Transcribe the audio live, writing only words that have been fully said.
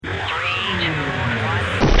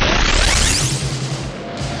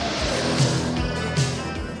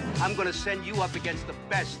going to send you up against the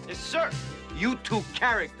best. Yes, sir. You two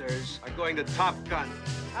characters are going to Top Gun.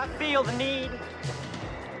 I feel the need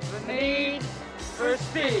for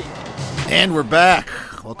speed. And we're back.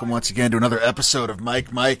 Welcome once again to another episode of Mike,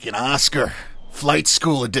 and Oscar, Flight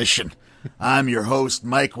School Edition. I'm your host,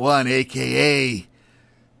 Mike One, a.k.a.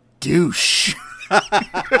 Douche.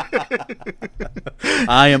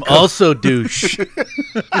 I am also Douche.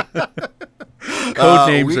 Code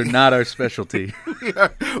names are not our specialty.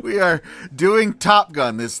 We are doing Top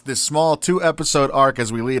Gun, this small 2-episode arc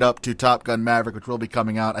as we lead up to Top Gun Maverick, which will be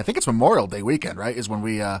coming out. I think it's Memorial Day weekend, right, is when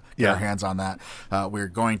we get our hands on that. We're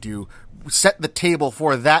going to set the table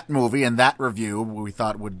for that movie and that review. We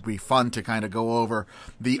thought would be fun to kind of go over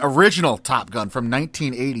the original Top Gun from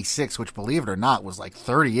 1986, which, believe it or not, was like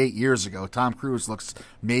 38 years ago. Tom Cruise looks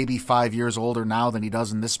maybe 5 years older now than he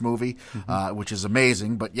does in this movie, which is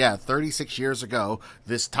amazing. But yeah, 36 years ago,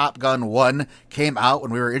 this Top Gun 1 came out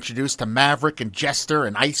when we were introduced to Maverick and Jester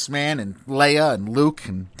and Iceman and Leia and Luke,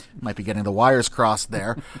 and might be getting the wires crossed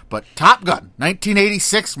there. But Top Gun,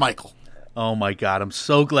 1986, Michael. Oh my God! I'm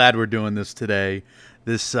so glad we're doing this today.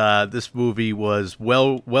 This movie was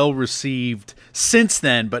well received since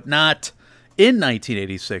then, but not in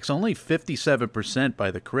 1986. Only 57%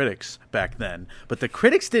 by the critics back then. But the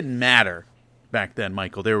critics didn't matter back then,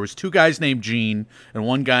 Michael. There was two guys named Gene and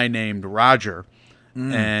one guy named Roger.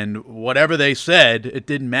 And whatever they said, it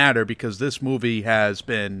didn't matter because this movie has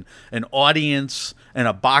been an audience and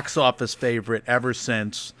a box office favorite ever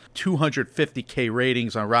since. 250K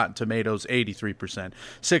ratings on Rotten Tomatoes, 83%.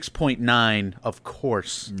 6.9, of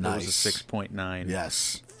course. Nice. It was a 6.9.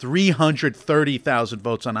 Yes. 330,000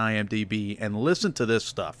 votes on IMDb. And listen to this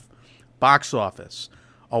stuff. Box office,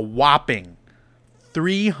 a whopping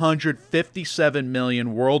 357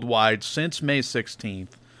 million worldwide since May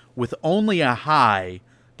 16th, with only a high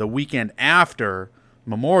the weekend after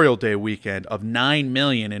Memorial Day weekend of 9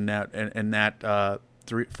 million in that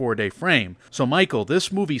 4 day frame. So, Michael,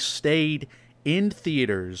 this movie stayed in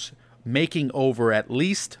theaters making over at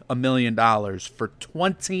least $1 million for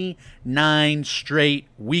 29 straight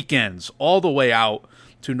weekends, all the way out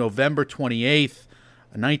to November 28th,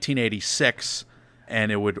 1986,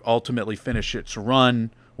 and it would ultimately finish its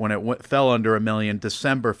run when it fell under $1 million,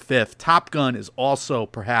 December 5th. Top Gun is also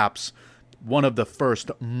perhaps one of the first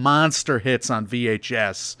monster hits on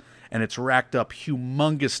VHS, and it's racked up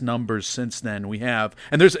humongous numbers since then. We have,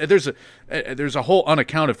 and there's a whole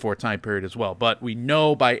unaccounted for time period as well. But we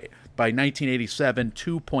know by 1987,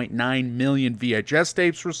 2.9 million VHS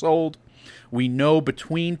tapes were sold. We know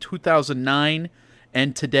between 2009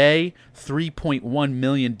 and today, 3.1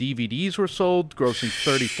 million DVDs were sold, grossing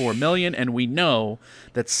 34 million, and we know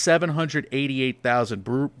that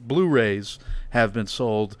 788,000 Blu-rays have been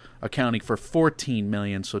sold, accounting for 14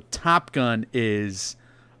 million. So Top Gun is,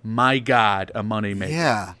 my God, a moneymaker.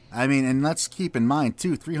 Yeah, I mean, and let's keep in mind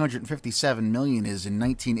too, 357 million is in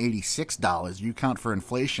 1986 dollars. You count for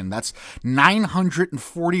inflation, that's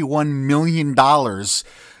 $941 million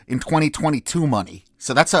in 2022 money.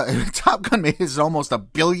 So that's Top Gun is almost $1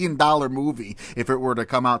 billion movie if it were to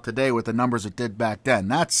come out today with the numbers it did back then.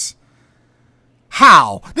 That's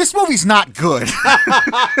how this movie's not good.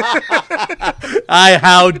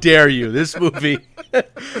 How dare you? This movie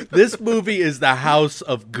is the House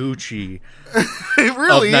of Gucci. It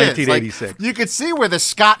really of 1986. Like, you could see where the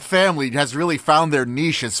Scott family has really found their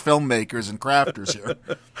niche as filmmakers and crafters here.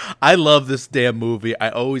 I love this damn movie. I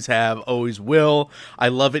always have, always will. I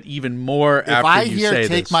love it even more after you say this. If I hear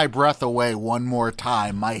 "Take My Breath Away" one more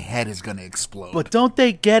time, my head is going to explode. But don't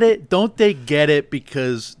they get it? Don't they get it?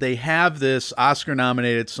 Because they have this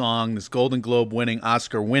Oscar-nominated song, this Golden Globe-winning,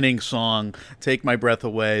 Oscar-winning song, "Take My Breath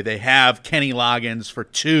Away." They have Kenny Loggins for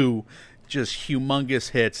 2 just humongous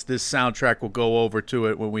hits. This soundtrack will go over to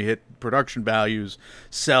it when we hit production values.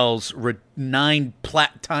 Sells 9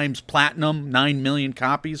 times platinum, 9 million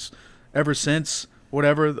copies ever since.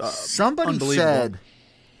 Whatever. Somebody said,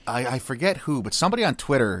 I forget who, but somebody on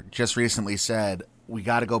Twitter just recently said, we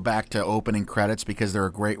got to go back to opening credits because they're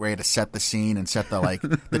a great way to set the scene and set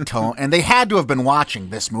the the tone. And they had to have been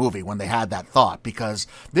watching this movie when they had that thought, because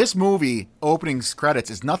this movie opening credits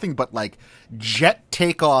is nothing but like jet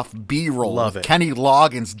takeoff B-roll. Love with it. Kenny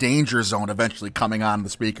Loggins' Danger Zone eventually coming on the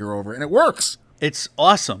speaker over, and it works. It's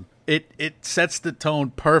awesome. It sets the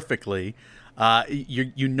tone perfectly.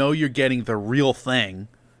 You know you're getting the real thing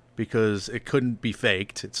because it couldn't be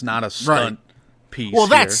faked. It's not a stunt. Right. Piece well,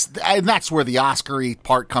 here. that's where the Oscar-y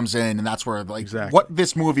part comes in, and that's where Exactly. what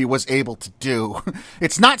this movie was able to do.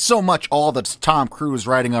 It's not so much all the Tom Cruise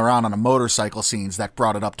riding around on a motorcycle scenes that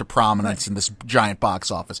brought it up to prominence in this giant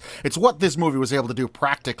box office. It's what this movie was able to do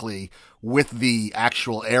practically with the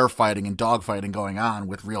actual air fighting and dog fighting going on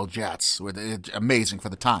with real jets. It's amazing for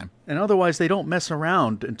the time. And otherwise, they don't mess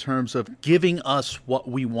around in terms of giving us what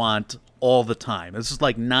we want all the time. This is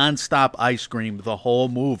like nonstop ice cream the whole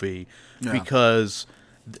movie because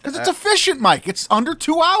it's efficient, Mike. It's under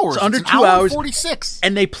 2 hours. It's under an 2 hour hours. 46.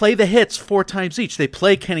 And they play the hits 4 times each. They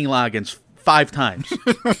play Kenny Loggins 5 times.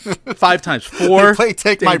 5 times. 4. They play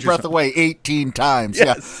Take My Danger Breath Zone. Away 18 times.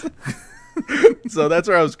 Yes. Yeah. So that's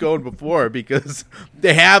where I was going before, because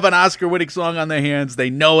they have an Oscar-winning song on their hands. They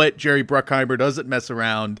know it. Jerry Bruckheimer doesn't mess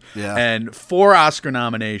around. Yeah. And 4 Oscar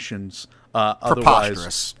nominations. Otherwise,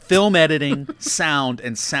 Preposterous. film editing, sound,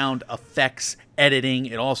 and sound effects editing.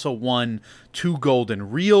 It also won 2 Golden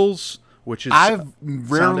Reels, which is I've sound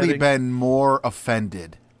rarely editing. been more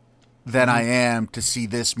offended than I am to see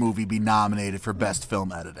this movie be nominated for Best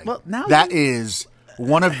Film Editing. Well, now that is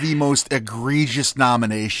one of the most egregious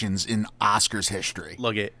nominations in Oscars history.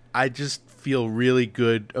 Look, I just feel really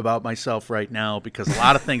good about myself right now because a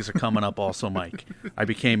lot of things are coming up also, Mike. I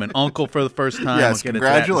became an uncle for the first time. Yes, I'll get into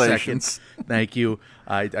that in a congratulations. second. Thank you.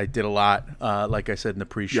 I did a lot, like I said in the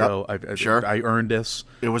pre-show. Yep, sure. I earned this.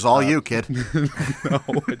 It was all you, kid. No,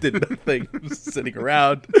 I did nothing. I was sitting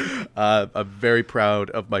around. I'm very proud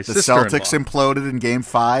of my The sister-in-law. Celtics imploded in Game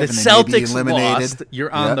 5, The and they may be Celtics eliminated. lost.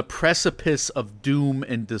 You're on the precipice of doom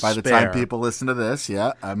and despair. By the time people listen to this,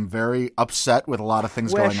 I'm very upset with a lotot of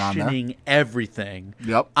things going on there. Questioning everything.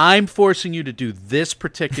 Yep. I'm forcing you to do this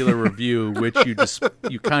particular review, which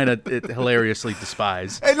you kind of hilariously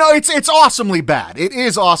despise. And no, it's awesomely bad. It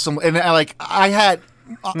is awesome, and I had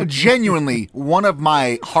genuinely one of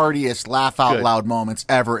my heartiest laugh out Good. loud moments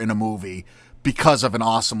ever in a movie because of an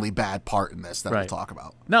awesomely bad part in this that we'll Right. talk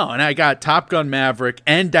about. No, and I got Top Gun Maverick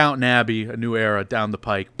and Downton Abbey, A New Era, down the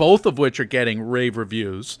pike, both of which are getting rave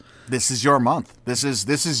reviews. This is your month. This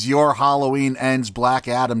is your Halloween Ends Black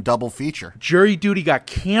Adam double feature. Jury Duty got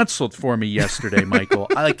canceled for me yesterday, Michael.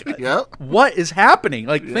 Yep. What is happening?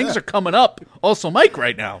 Things are coming up. Also, Mike,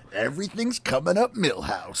 right now. Everything's coming up,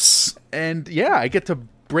 Millhouse. And I get to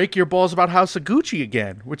break your balls about House of Gucci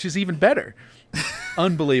again, which is even better.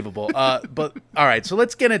 Unbelievable. But all right, so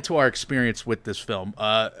let's get into our experience with this film.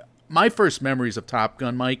 My first memories of Top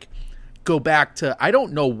Gun, Mike, go back to I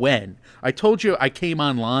don't know when. I told you I came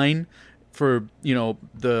online for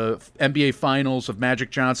the NBA Finals of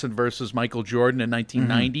Magic Johnson versus Michael Jordan in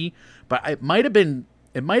 1990, but it might have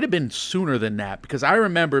been sooner than that, because I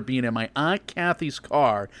remember being in my Aunt Kathy's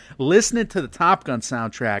car, listening to the Top Gun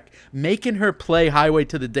soundtrack, making her play Highway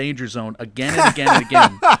to the Danger Zone again and again and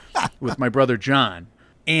again with my brother John.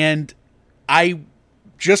 And I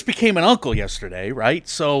just became an uncle yesterday, right?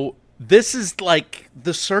 So this is like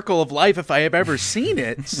the circle of life if I have ever seen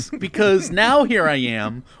it, because now here I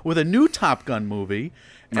am with a new Top Gun movie.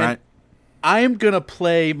 And Right. I am going to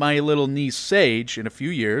play my little niece Sage in a few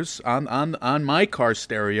years on my car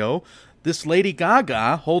stereo this Lady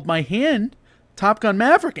Gaga Hold My Hand Top Gun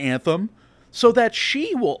Maverick anthem, so that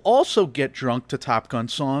she will also get drunk to Top Gun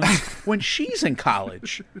songs when she's in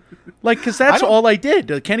college. Because that's all I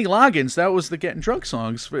did. Kenny Loggins, that was the getting drunk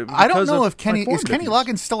songs. I don't know if Kenny is Kenny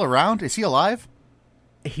Loggins still around? Is he alive?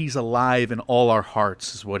 He's alive in all our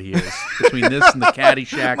hearts, is what he is. Between this and the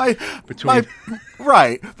Caddyshack,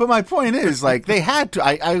 Right, but my point is, they had to.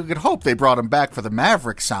 I would hope they brought him back for the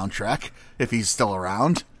Maverick soundtrack if he's still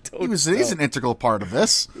around. He's an integral part of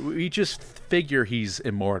this. we just figure he's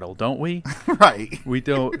immortal, don't we? Right. We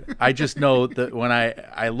don't. I just know that when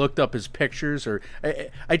I looked up his pictures, or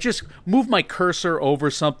I just moved my cursor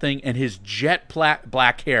over something, and his jet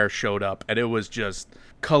black hair showed up, and it was just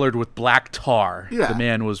colored with black tar. Yeah. The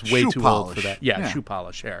man was way Shoe too polish. old for that. Yeah, shoe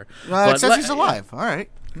polish hair. It says he's alive. All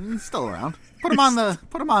right, he's still around. Put him on the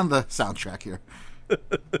soundtrack here.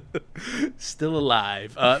 Still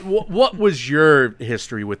alive. What was your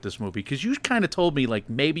history with this movie? Because you kind of told me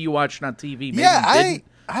maybe you watched it on TV. Maybe you didn't.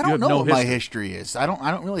 I You don't have know no what my history. history is. I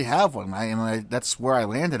don't really have one. That's where I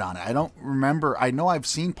landed on it. I don't remember. I know I've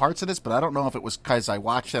seen parts of this, but I don't know if it was because I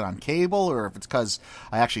watched it on cable or if it's because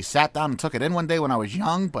I actually sat down and took it in one day when I was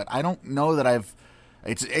young. But I don't know that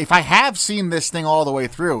if I have seen this thing all the way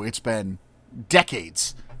through, it's been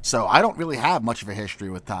decades. So I don't really have much of a history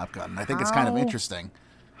with Top Gun. I think it's kind of interesting.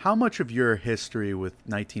 How much of your history with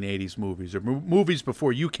 1980s movies or movies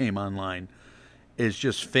before you came online is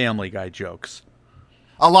just Family Guy jokes?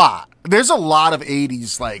 A lot. There's a lot of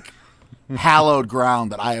 80s hallowed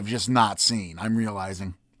ground that I have just not seen. I'm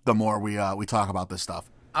realizing the more we talk about this stuff.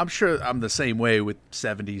 I'm sure I'm the same way with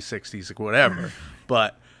 70s, 60s, whatever.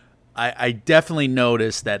 But I definitely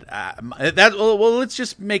noticed that. Well, let's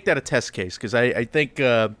just make that a test case, because I think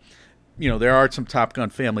there are some Top Gun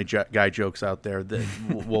Family Guy jokes out there that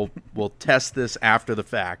we'll test this after the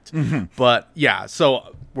fact. But yeah,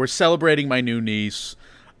 so we're celebrating my new niece.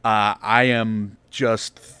 I am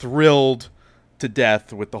just thrilled to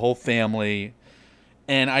death with the whole family.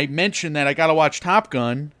 And I mentioned that I got to watch Top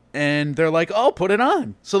Gun, and they're like, "Oh, put it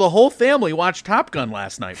on." So the whole family watched Top Gun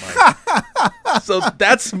last night, Mike. So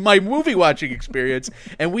that's my movie watching experience.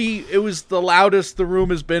 And it was the loudest the room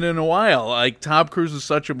has been in a while. Like, Tom Cruise is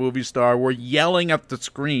such a movie star. We're yelling at the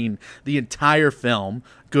screen the entire film,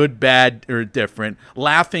 good, bad, or different,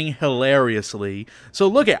 laughing hilariously. So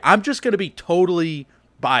look I'm just going to be totally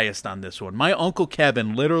biased on this one. My Uncle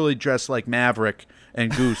Kevin literally dressed like Maverick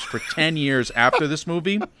and Goose for 10 years after this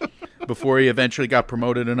movie, before he eventually got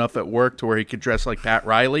promoted enough at work to where he could dress like Pat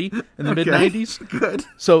Riley in the mid-90s. Good.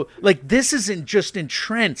 So, like, this isn't just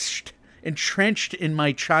entrenched in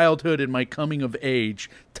my childhood and my coming of age,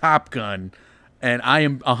 Top Gun, and I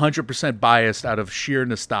am 100% biased out of sheer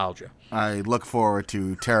nostalgia. I look forward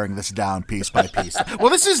to tearing this down piece by piece. Well,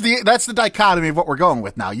 that's the dichotomy of what we're going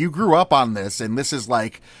with now. You grew up on this, and this is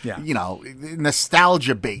like,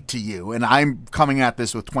 nostalgia bait to you. And I'm coming at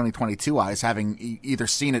this with 2022 eyes, having either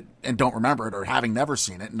seen it and don't remember it, or having never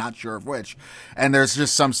seen it, not sure of which. And there's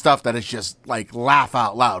just some stuff that is just like laugh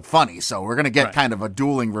out loud funny. So we're going to get kind of a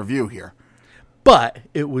dueling review here. But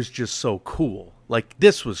it was just so cool. Like,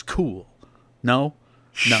 this was cool. No?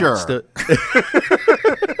 Sure.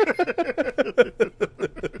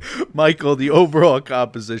 Michael, the overall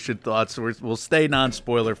composition thoughts. We'll stay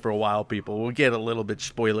non-spoiler for a while, people. We'll get a little bit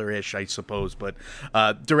spoiler-ish, I suppose, but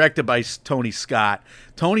directed by Tony Scott.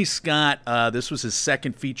 Tony Scott, this was his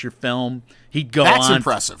second feature film. That's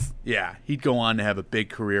impressive. Yeah, he'd go on to have a big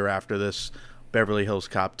career after this. Beverly Hills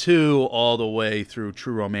Cop 2, all the way through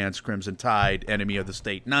True Romance, Crimson Tide, Enemy of the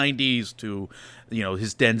State 90s, to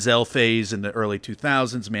his Denzel phase in the early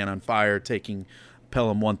 2000s, Man on Fire, taking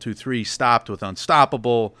Pelham 1, 2, 3, stopped with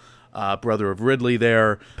Unstoppable, brother of Ridley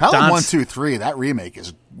there. Pelham 1, 2, 3, that remake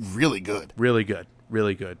is really good. Really good.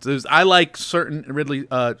 Really good. I like certain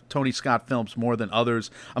Tony Scott films more than others.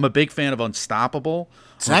 I'm a big fan of Unstoppable.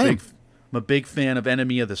 Same. I'm a big fan of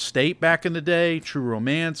Enemy of the State back in the day. True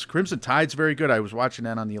Romance, Crimson Tide's very good. I was watching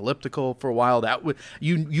that on the elliptical for a while. That would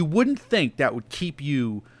you wouldn't think that would keep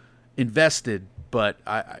you invested, but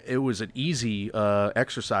it was an easy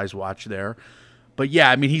exercise watch there. But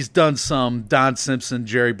yeah, I mean, he's done some Don Simpson,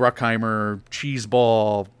 Jerry Bruckheimer,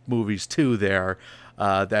 cheeseball movies too there.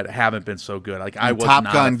 That haven't been so good. Like, I was Top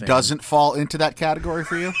not Gun a fan. Doesn't fall into that category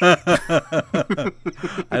for you? I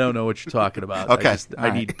don't know what you're talking about. Okay. I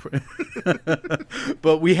need.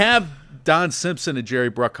 But we have Don Simpson and Jerry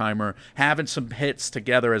Bruckheimer having some hits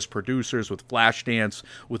together as producers with Flashdance,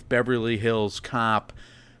 with Beverly Hills Cop.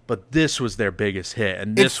 But this was their biggest hit,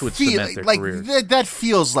 and this would cement their careers. That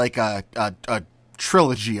feels like a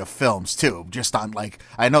trilogy of films too, just on, like,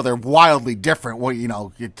 I know they're wildly different,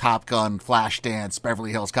 Top Gun, Flashdance,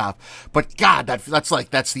 Beverly Hills Cop, but God, that's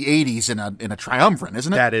the 80s in a triumvirate,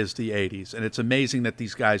 isn't it? That is the 80s, and it's amazing that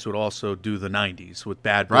these guys would also do the 90s with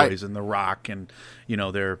Bad Boys and The Rock, and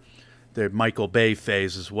their Michael Bay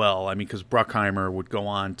phase as well. I mean, because Bruckheimer would go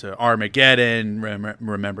on to Armageddon,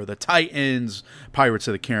 Remember the Titans, Pirates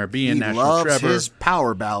of the Caribbean, National Treasure. He loves his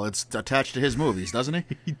power ballads attached to his movies, doesn't he?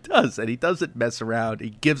 He does, and he doesn't mess around. He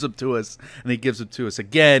gives them to us, and he gives them to us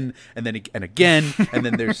again, and then again, and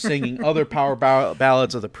then they're singing other power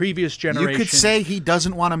ballads of the previous generation. You could say he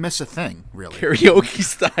doesn't want to miss a thing, really. Karaoke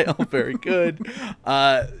style, very good.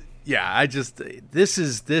 Yeah, this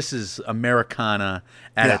is Americana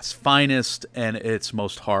at its finest and its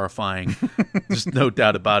most horrifying. There's no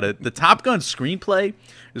doubt about it. The Top Gun screenplay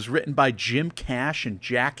is written by Jim Cash and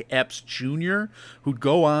Jack Epps Jr., who'd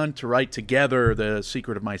go on to write together The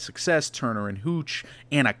Secret of My Success, Turner and Hooch,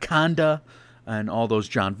 Anaconda, and all those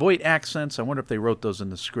John Voight accents. I wonder if they wrote those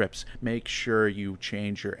in the scripts. Make sure you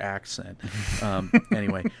change your accent.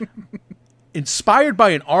 Anyway. Inspired by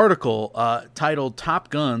an article titled Top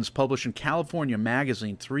Guns, published in California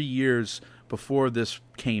Magazine 3 years before this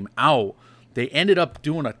came out, they ended up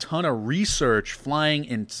doing a ton of research, flying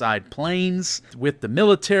inside planes with the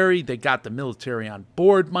military. They got the military on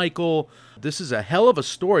board, Michael. This is a hell of a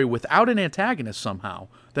story without an antagonist somehow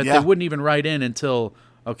that they wouldn't even write in until...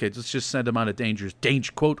 Okay, let's just send them on a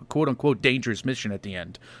quote-unquote dangerous mission at the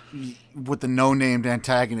end. With the no-named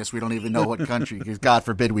antagonist, we don't even know what country, because God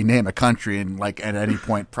forbid we name a country at any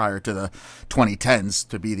point prior to the 2010s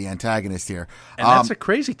to be the antagonist here. And that's a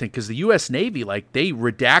crazy thing, because the U.S. Navy, they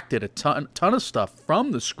redacted a ton of stuff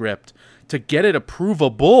from the script to get it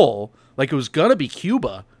approvable. Like, it was going to be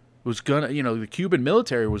Cuba. It was going to, the Cuban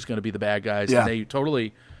military was going to be the bad guys, and they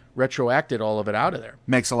totally retroacted all of it out of there.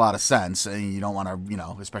 Makes a lot of sense, and you don't want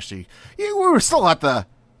to, especially we were still at the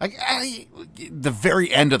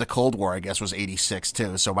very end of the Cold War, I guess, was 86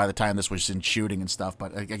 too. So by the time this was in shooting and stuff,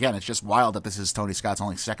 but again, it's just wild that this is Tony Scott's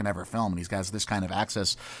only second ever film, and he's got this kind of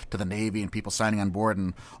access to the Navy and people signing on board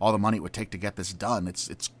and all the money it would take to get this done.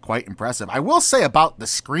 It's quite impressive. I will say about the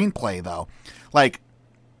screenplay though,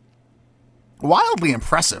 wildly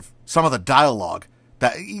impressive. Some of the dialogue.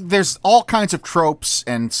 That there's all kinds of tropes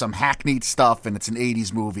and some hackneyed stuff, and it's an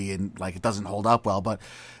 80s movie, and it doesn't hold up well. But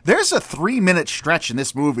there's a 3-minute stretch in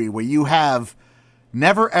this movie where you have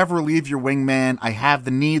never ever leave your wingman, I have the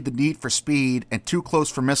need for speed, and too close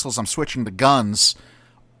for missiles, I'm switching to guns.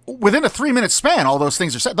 Within a 3-minute span, all those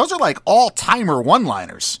things are said. Those are all-timer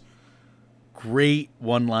one-liners. Great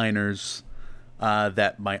one-liners.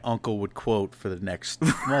 That my uncle would quote for the next,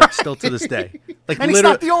 well, still to this day. And he's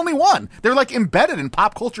not the only one. They're embedded in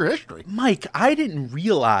pop culture history. Mike, I didn't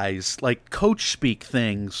realize coach speak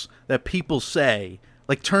things that people say,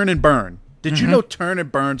 like turn and burn. Did you know turn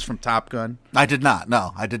and burn's from Top Gun? I did not.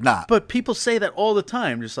 No, I did not. But people say that all the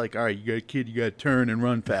time. Just all right, you got a kid, you got to turn and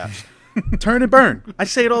run fast. Turn and burn. I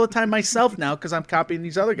say it all the time myself now because I'm copying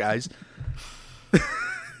these other guys.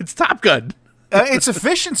 It's Top Gun. It's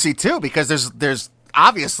efficiency too, because there's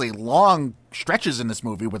obviously long stretches in this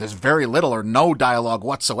movie where there's very little or no dialogue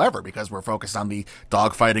whatsoever because we're focused on the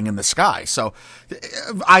dogfighting in the sky. So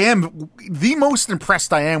I am the most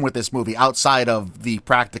impressed I am with this movie outside of the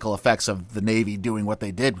practical effects of the Navy doing what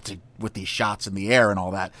they did with these shots in the air and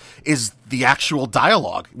all that is the actual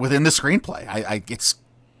dialogue within the screenplay. It's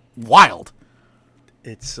wild.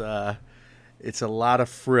 It's a lot of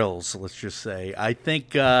frills, let's just say. I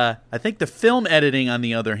think the film editing, on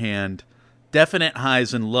the other hand, definite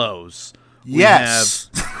highs and lows. Yes.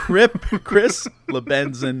 We have Chris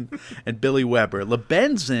Lebenzen and Billy Weber.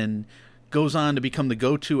 Lebenzen goes on to become the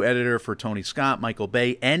go-to editor for Tony Scott, Michael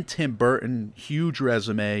Bay, and Tim Burton. Huge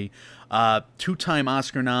resume. 2-time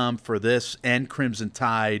Oscar nom for this and Crimson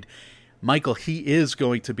Tide. Michael, he is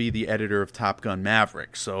going to be the editor of Top Gun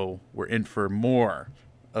Maverick, so we're in for more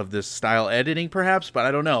of this style editing, perhaps, but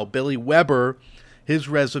I don't know. Billy Weber, his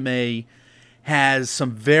resume has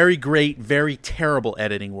some very great, very terrible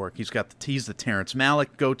editing work. He's the Terrence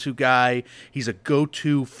Malick go-to guy. He's a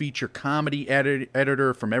go-to feature comedy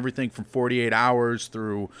editor from everything from 48 Hours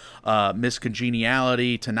through Miss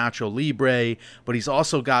Congeniality to Nacho Libre, but he's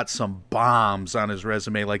also got some bombs on his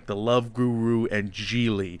resume like The Love Guru and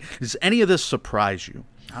Geely. Does any of this surprise you?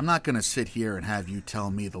 I'm not going to sit here and have you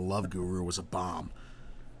tell me The Love Guru was a bomb.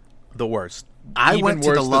 The worst. I Even went to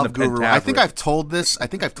worse the than Love the Guru. Pentaverate. I think I've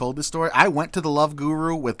told this story. I went to the Love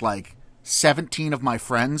Guru with 17 of my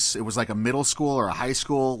friends. It was a middle school or a high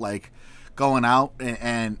school, going out,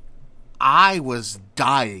 and I was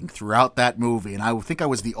dying throughout that movie, and I think I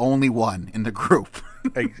was the only one in the group.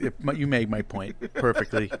 You made my point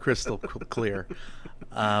perfectly, crystal clear.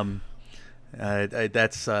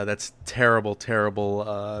 That's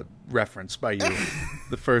terrible reference by you.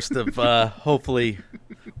 The first of hopefully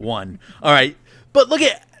one. All right, but look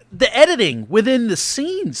at the editing within the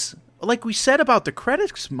scenes. Like we said about the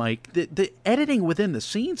credits, Mike, the editing within the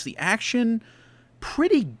scenes, the action,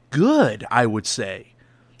 pretty good, I would say.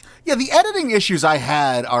 Yeah, the editing issues I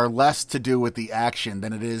had are less to do with the action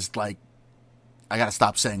than it is I got to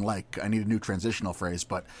stop saying I need a new transitional phrase,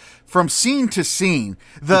 but from scene to scene,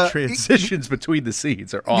 the transitions between the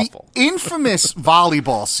scenes are awful. The infamous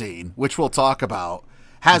volleyball scene, which we'll talk about,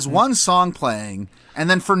 has one song playing, and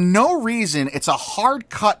then for no reason, it's a hard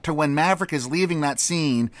cut to when Maverick is leaving that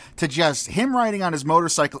scene to just him riding on his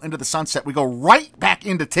motorcycle into the sunset. We go right back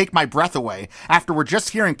into Take My Breath Away after we're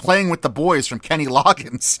just hearing Playing with the Boys from Kenny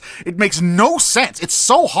Loggins. It makes no sense. It's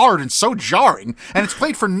so hard and so jarring, and it's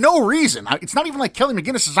played for no reason. It's not even like Kelly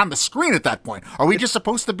McGinnis is on the screen at that point. Are we just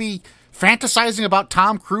supposed to be fantasizing about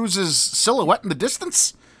Tom Cruise's silhouette in the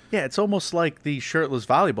distance? Yeah, it's almost like the shirtless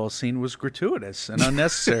volleyball scene was gratuitous and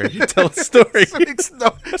unnecessary to tell a story.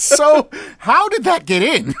 So how did that get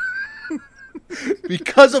in?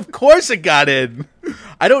 Because of course it got in.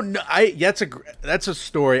 I don't know. That's a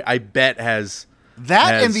story I bet has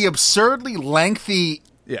and the absurdly lengthy,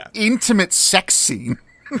 intimate sex scene.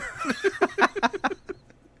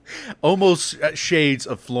 Almost shades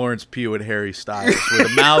of Florence Pugh and Harry Styles, where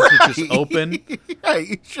the mouths are just open. Yeah,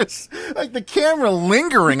 it's just the camera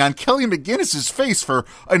lingering on Kelly McGinnis's face for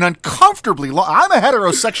an uncomfortably long. I'm a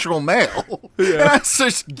heterosexual male, and I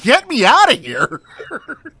just get me out of here.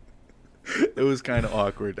 It was kind of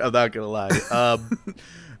awkward. I'm not gonna lie.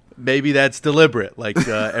 maybe that's deliberate. Like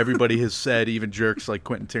everybody has said, even jerks like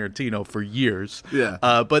Quentin Tarantino for years. Yeah.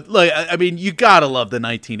 But like, I mean, you gotta love the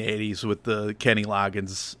 1980s with the Kenny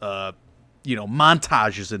Loggins,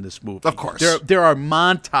 montages in this movie. Of course. There are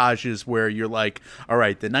montages where you're like, all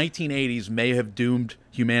right, the 1980s may have doomed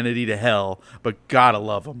humanity to hell, but gotta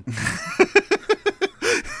love them.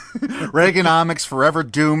 Reaganomics forever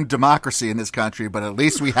doomed democracy in this country, but at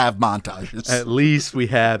least we have montages. At least we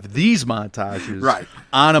have these montages, right,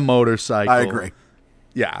 on a motorcycle. I agree.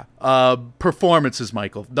 Yeah. Performances,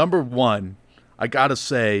 Michael. Number one, I gotta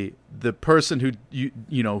say, the person who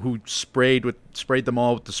who sprayed them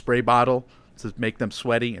all with the spray bottle to make them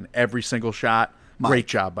sweaty in every single shot. Great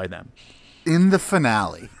job by them. In the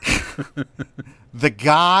finale, the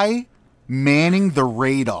guy manning the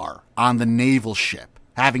radar on the naval ship,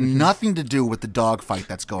 having nothing to do with the dogfight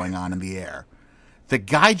that's going on in the air. The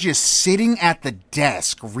guy just sitting at the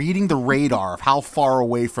desk reading the radar of how far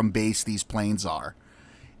away from base these planes are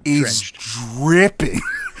is dripping.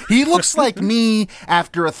 He looks like me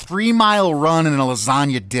after a 3-mile run and a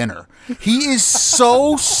lasagna dinner. He is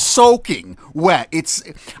so soaking wet.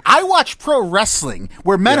 I watch pro wrestling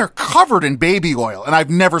where men are covered in baby oil, and I've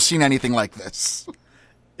never seen anything like this.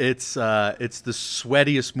 It's the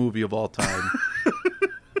sweatiest movie of all time.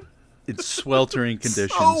 It's sweltering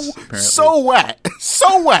conditions, apparently. So wet.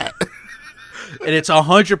 So wet. And it's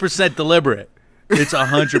 100% deliberate. It's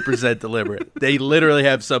 100% deliberate. They literally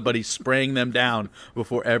have somebody spraying them down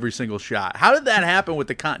before every single shot. How did that happen with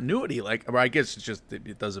the continuity? I guess it's just,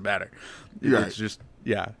 it doesn't matter. Right. It's just,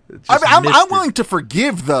 yeah. It's I just mean, I'm willing to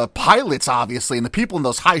forgive the pilots, obviously, and the people in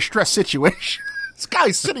those high-stress situations. This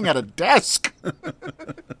guy's sitting at a desk.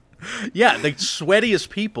 Yeah, the sweatiest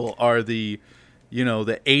people are the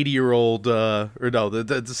 80-year-old, I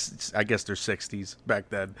guess they're 60s back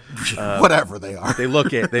then. Whatever they are. They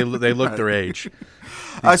look their age.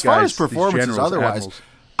 As far as performances otherwise,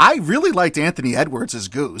 I really liked Anthony Edwards as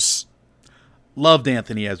Goose. Loved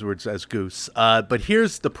Anthony Edwards as Goose. But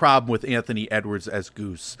here's the problem with Anthony Edwards as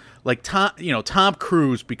Goose. Like Tom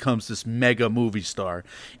Cruise becomes this mega movie star.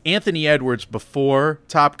 Anthony Edwards before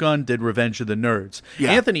Top Gun did Revenge of the Nerds.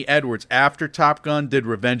 Yeah. Anthony Edwards after Top Gun did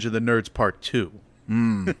Revenge of the Nerds Part 2.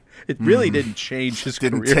 It really didn't change his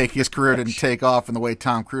career. His career didn't take off in the way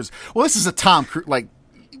Tom Cruise. Well, this is a Tom Cruise. Like,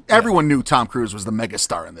 everyone knew Tom Cruise was the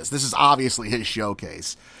megastar in this. This is obviously his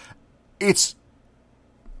showcase. It's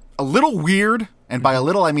a little weird, and by a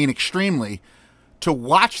little I mean extremely, to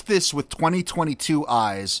watch this with 2022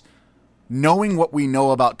 eyes, knowing what we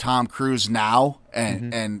know about Tom Cruise now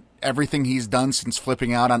and everything he's done since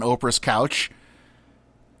flipping out on Oprah's couch.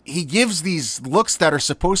 He gives these looks that are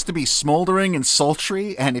supposed to be smoldering and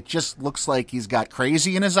sultry, and it just looks like he's got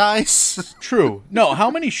crazy in his eyes. True. No, how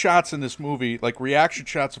many shots in this movie, like reaction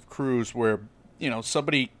shots of Cruise, where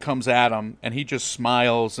somebody comes at him and he just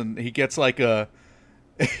smiles and he gets like a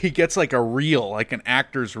reel, like an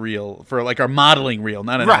actor's reel for like a modeling reel,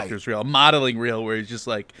 not an actor's reel, a modeling reel where he's just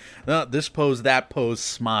like, this pose, that pose,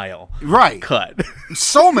 smile. Right. Cut.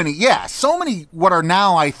 So many what are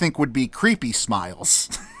now I think would be creepy smiles.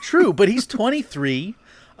 True, but he's 23.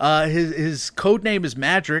 His code name is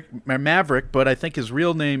Maverick, but I think his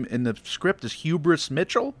real name in the script is Hubris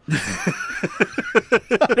Mitchell.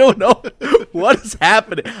 I don't know what is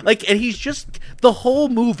happening. Like, and he's just, the whole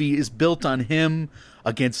movie is built on him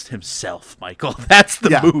against himself, Michael. That's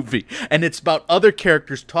the movie. And it's about other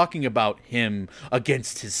characters talking about him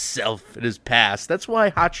against himself and his past. That's why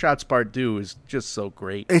Hot Shots Part 2 is just so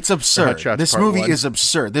great. It's absurd. This movie is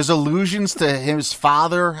absurd. There's allusions to his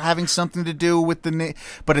father having something to do with the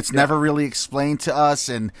but it's never really explained to us,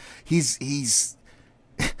 and he's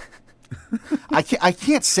I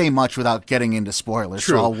can't say much without getting into spoilers,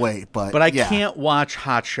 so I'll wait. But I can't watch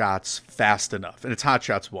Hot Shots fast enough, and it's Hot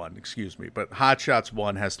Shots 1, excuse me. But Hot Shots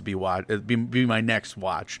 1 has to be be my next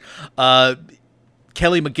watch.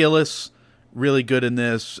 Kelly McGillis, really good in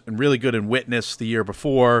this, and really good in Witness the year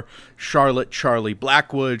before. Charlie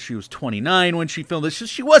Blackwood, she was 29 when she filmed this.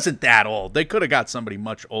 She wasn't that old. They could have got somebody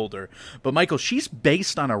much older. But Michael, she's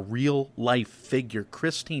based on a real life figure,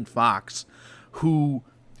 Christine Fox, who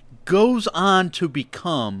goes on to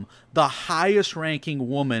become the highest ranking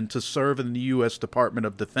woman to serve in the U.S. Department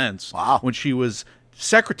of Defense when she was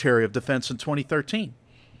Secretary of Defense in 2013.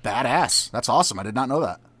 Badass. That's awesome. I did not know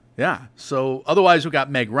that. Yeah. So otherwise, we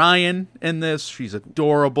got Meg Ryan in this. She's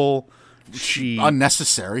adorable.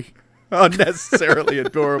 Unnecessary. Unnecessarily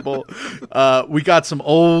adorable. We got some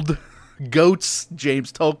old goats.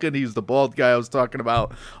 James Tolkien, he's the bald guy I was talking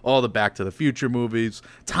about. All the Back to the Future movies.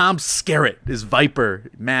 Tom Skerritt is Viper,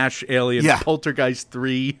 MASH, Alien, Poltergeist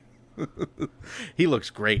 3. He looks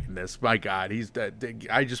great in this. My God,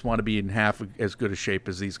 I just want to be in half as good a shape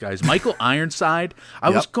as these guys. Michael Ironside, I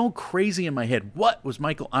was going crazy in my head. What was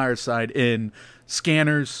Michael Ironside in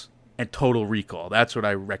Scanners and Total Recall? That's what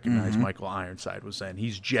I recognize Michael Ironside was in.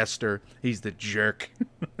 He's Jester. He's the jerk.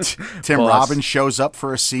 Tim Robbins shows up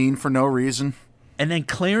for a scene for no reason. And then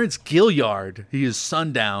Clarence Gilliard, he is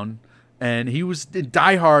Sundown. And he was in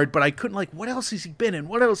Die Hard, but I couldn't, what else has he been in?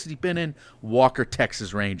 What else has he been in? Walker,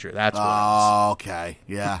 Texas Ranger. That's what it was. Okay.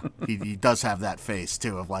 Yeah. he does have that face,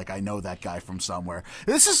 too, of I know that guy from somewhere.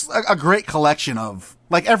 This is a great collection of,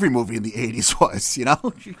 every movie in the 80s was,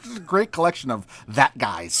 It's a great collection of that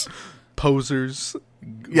guys. Posers.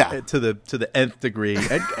 Yeah. To the nth degree.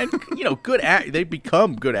 And good they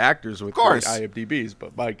become good actors with great IMDb's,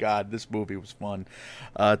 but my God, this movie was fun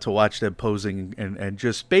to watch them posing and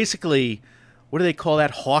just basically, what do they call that?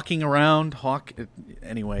 Hawking around?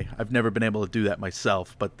 Anyway, I've never been able to do that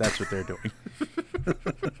myself, but that's what they're doing.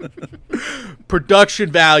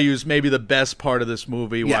 Production values, maybe the best part of this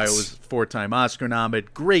movie, why it was 4-time Oscar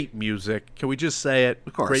nominated. Great music. Can we just say it?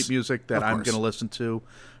 Of course. Great music that I'm going to listen to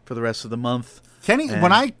for the rest of the month. Kenny,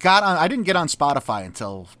 when I didn't get on Spotify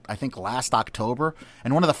until I think last October,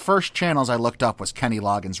 and one of the first channels I looked up was Kenny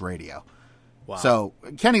Loggins Radio. Wow. So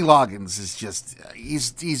Kenny Loggins is just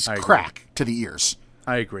he's crack to the ears.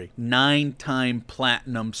 I agree. 9-time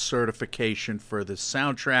platinum certification for the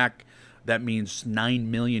soundtrack. That means 9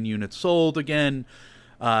 million units sold again.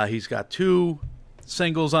 He's got 2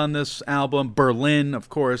 singles on this album. Berlin, of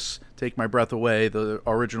course, Take My Breath Away. The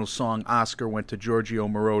original song, Oscar, went to Giorgio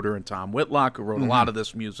Moroder and Tom Whitlock, who wrote a lot of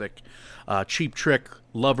this music. Cheap Trick,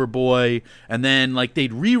 Loverboy. And then,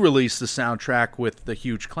 they'd re-release the soundtrack with the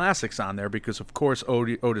huge classics on there because, of course,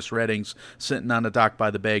 Otis Redding's Sitting on a Dock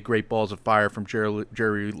by the Bay, Great Balls of Fire from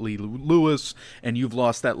Jerry Lee Lewis, and You've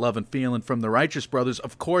Lost That Love and Feeling from the Righteous Brothers.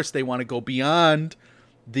 Of course, they want to go beyond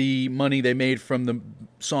the money they made from the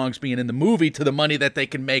songs being in the movie to the money that they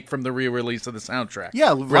can make from the re-release of the soundtrack.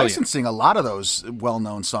 Yeah, licensing a lot of those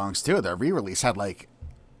well-known songs, too. Their re-release had,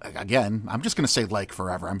 again, I'm just going to say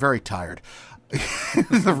forever. I'm very tired.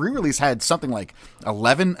 The re-release had something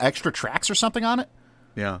 11 extra tracks or something on it.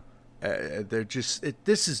 Yeah. They're just,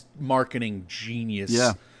 this is marketing genius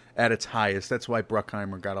at its highest. That's why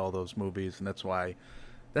Bruckheimer got all those movies, and that's why,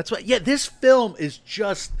 this film is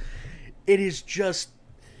just, it is just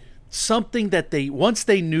something that once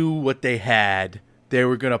they knew what they had, they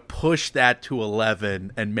were going to push that to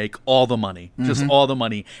 11 and make all the money, just all the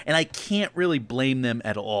money. And I can't really blame them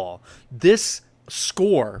at all. This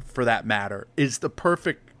score, for that matter, is the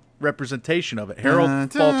perfect representation of it. Harold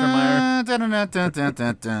Faltermeyer.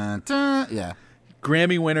 Yeah.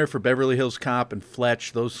 Grammy winner for Beverly Hills Cop and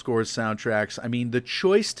Fletch, those scores soundtracks. I mean, the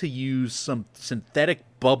choice to use some synthetic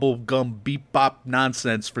bubblegum beep-bop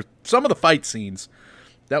nonsense for some of the fight scenes,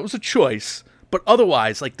 that was a choice. But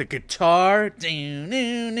otherwise, the guitar, I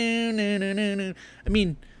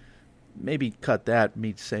mean, maybe cut that,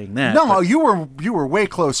 me saying that. No, you were way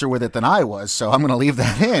closer with it than I was, so I'm going to leave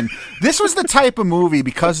that in. This was the type of movie,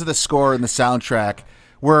 because of the score and the soundtrack,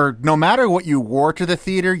 where no matter what you wore to the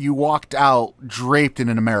theater, you walked out draped in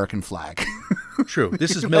an American flag. True.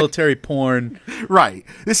 This is military porn. Right.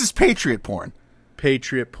 This is patriot porn.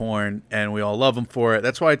 Patriot porn, and we all love them for it.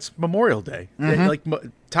 That's why it's Memorial Day.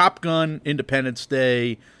 Top Gun, Independence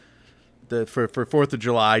Day, for 4th of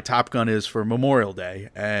July, Top Gun is for Memorial Day,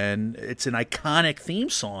 and it's an iconic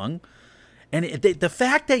theme song. And the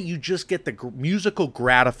fact that you just get the musical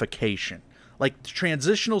gratification,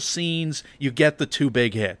 transitional scenes, you get the 2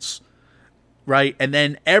 big hits, right? And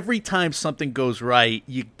then every time something goes right,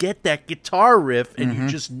 you get that guitar riff, and you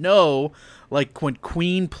just know, when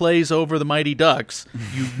Queen plays Over the Mighty Ducks,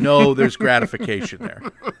 you know there's gratification there.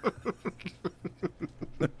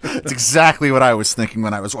 That's exactly what I was thinking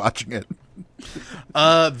when I was watching it.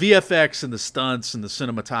 VFX and the stunts and the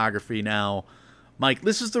cinematography now. Mike,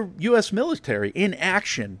 this is the U.S. military in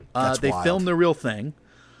action. They filmed the real thing.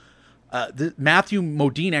 Matthew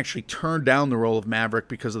Modine actually turned down the role of Maverick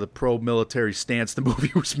because of the pro-military stance the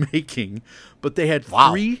movie was making. But they had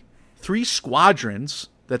three squadrons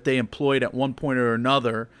that they employed at one point or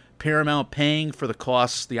another, Paramount paying for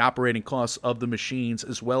the operating costs of the machines,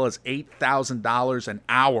 as well as $8,000 an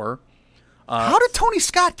hour. How did Tony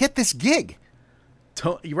Scott get this gig?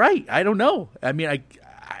 Right. I don't know. I mean,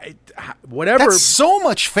 whatever. That's so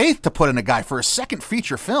much faith to put in a guy for a second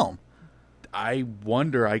feature film. I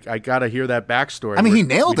wonder. I got to hear that backstory. I mean, he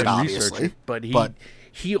nailed it, obviously. But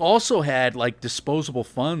he also had disposable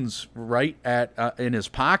funds right in his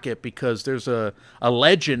pocket, because there's a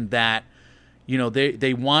legend that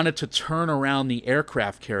they wanted to turn around the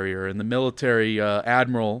aircraft carrier, and the military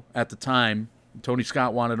admiral at the time, Tony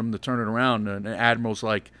Scott, wanted him to turn it around, and the admiral's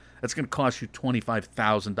like, that's going to cost you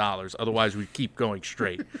 $25,000. Otherwise, we keep going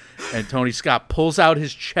straight. And Tony Scott pulls out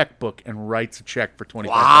his checkbook and writes a check for $25,000.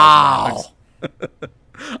 Wow.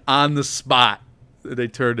 On the spot. They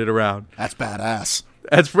turned it around. That's badass.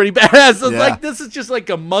 That's pretty badass. It's Yeah. like, this is just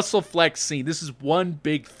like a muscle flex scene. This is one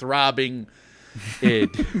big throbbing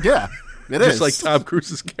id. Yeah, it is. Just like Tom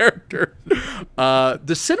Cruise's character. The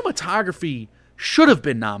cinematography should have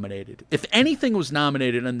been nominated. If anything was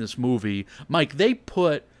nominated in this movie, Mike, they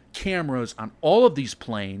put cameras on all of these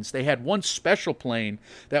planes. They had one special plane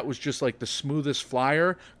that was just like the smoothest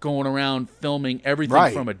flyer going around filming everything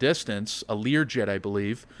Right. from a distance, a Learjet, I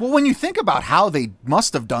believe. Well, when you think about how they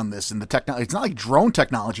must have done this in the technology, it's not like drone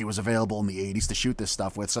technology was available in the 80s to shoot this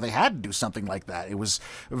stuff with, so they had to do something like that. It was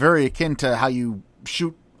very akin to how you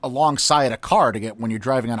shoot alongside a car to get when you're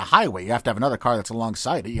driving on a highway. You have to have another car that's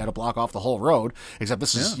alongside it. You got to block off the whole road, except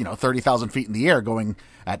this is, 30,000 feet in the air going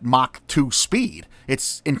at Mach 2 speed.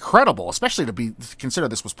 It's incredible, especially to consider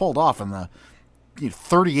this was pulled off in the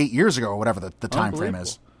 38 years ago or whatever the time frame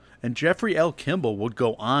is. And Jeffrey L. Kimball would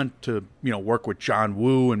go on to, work with John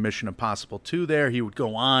Woo in Mission Impossible 2 there. He would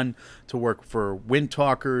go on to work for Wind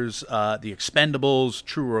Talkers, The Expendables,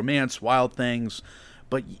 True Romance, Wild Things.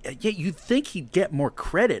 But yet you'd think he'd get more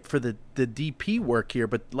credit for the DP work here.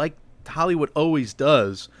 But like Hollywood always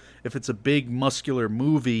does, if it's a big muscular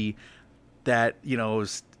movie that,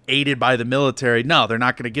 is aided by the military, no, they're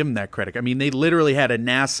not going to give him that credit. I mean, they literally had a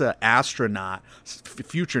NASA astronaut,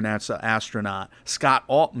 future NASA astronaut, Scott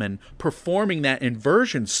Altman, performing that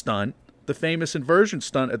inversion stunt, the famous inversion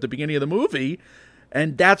stunt at the beginning of the movie.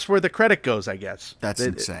 And that's where the credit goes, I guess. That's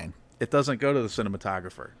insane. It doesn't go to the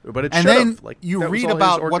cinematographer, but it and should then have. Like, you read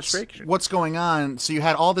about what's going on. So you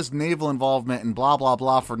had all this naval involvement and blah blah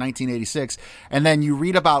blah for 1986, and then you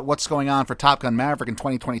read about what's going on for Top Gun Maverick in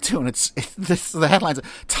 2022, and the headlines: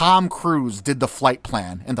 Tom Cruise did the flight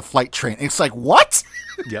plan and the flight train. It's like, what?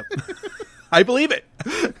 Yep. I believe it.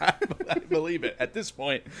 I believe it. At this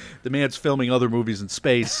point, the man's filming other movies in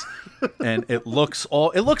space, and it looks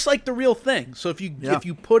like the real thing. So if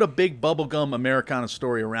you put a big bubblegum Americana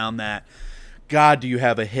story around that, God, do you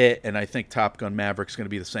have a hit? And I think Top Gun Maverick's going to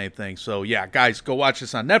be the same thing. So yeah, guys, go watch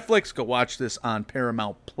this on Netflix. Go watch this on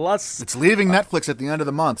Paramount Plus. It's leaving Netflix at the end of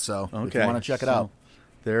the month, so if you want to check it out.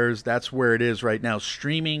 That's where it is right now,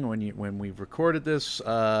 streaming when we recorded this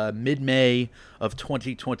mid-May of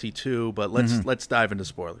 2022. But let's dive into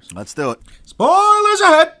spoilers. Let's do it. Spoilers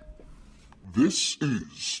ahead. This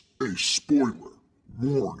is a spoiler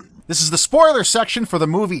warning. This is the spoiler section for the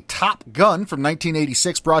movie Top Gun from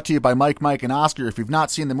 1986, brought to you by Mike, and Oscar. If you've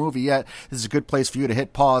not seen the movie yet, this is a good place for you to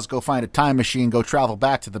hit pause, go find a time machine, go travel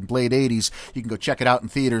back to the late 80s. You can go check it out in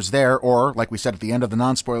theaters there, or, like we said at the end of the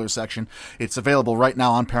non-spoiler section, it's available right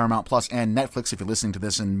now on Paramount Plus and Netflix if you're listening to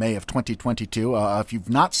this in May of 2022.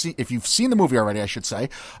 If you've seen the movie already, I should say,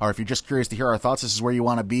 or if you're just curious to hear our thoughts, this is where you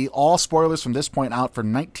want to be. All spoilers from this point out for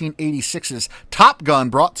 1986's Top Gun,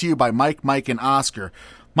 brought to you by Mike, and Oscar.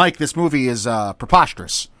 Mike, this movie is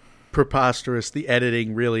preposterous. Preposterous. The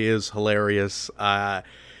editing really is hilarious.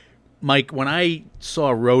 Mike, when I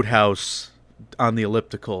saw Roadhouse on the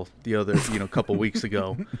elliptical the other, couple weeks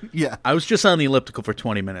ago, yeah, I was just on the elliptical for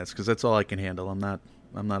 20 minutes because that's all I can handle. I'm not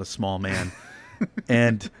a small man,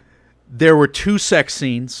 and there were 2 sex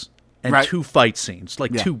scenes and 2 fight scenes,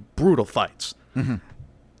 like 2 brutal fights. Mm-hmm.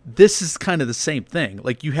 This is kind of the same thing.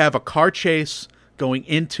 Like, you have a car chase going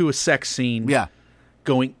into a sex scene. Yeah.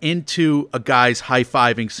 Going into a guy's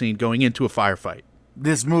high-fiving scene, going into a firefight.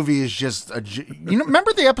 This movie is just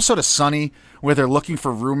remember the episode of Sunny where they're looking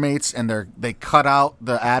for roommates and they cut out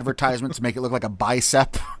the advertisement to make it look like a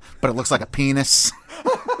bicep, but it looks like a penis?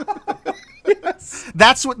 Yes.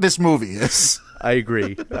 That's what this movie is. I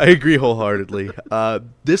agree wholeheartedly.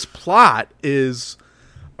 This plot is,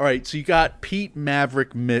 all right, so you got Pete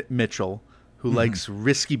Maverick Mitchell, who likes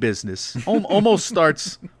risky business, almost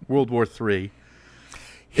starts World War III.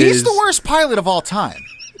 He's the worst pilot of all time.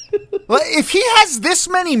 If he has this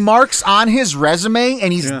many marks on his resume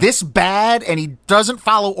and he's this bad and he doesn't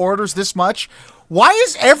follow orders this much, why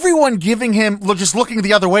is everyone giving him, just looking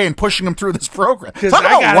the other way and pushing him through this program? Talk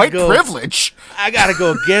about white privilege. I got to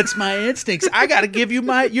go against my instincts. I got to give you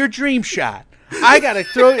your dream shot. I got to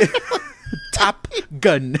throw you Top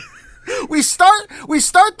Gun. We start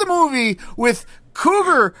the movie with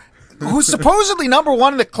Cougar who's supposedly number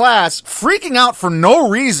one in the class, freaking out for no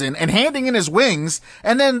reason and handing in his wings.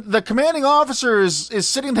 And then the commanding officer is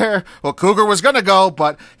sitting there. Well, Cougar was going to go,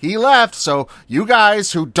 but he left. So you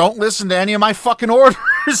guys who don't listen to any of my fucking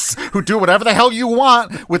orders, who do whatever the hell you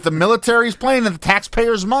want with the military's plane and the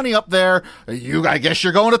taxpayers' money up there, I guess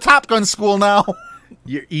you're going to Top Gun school now.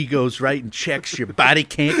 Your ego's writing checks your body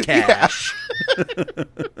can't cash.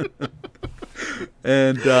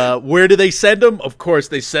 And where do they send them? Of course,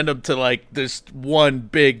 they send them to like this one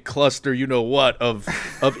big cluster, you know what, of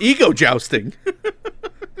ego jousting.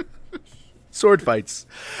 Sword fights.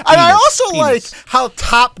 And I also like how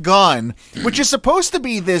Top Gun, which is supposed to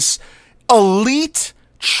be this elite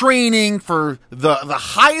training for the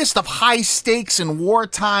highest of high stakes in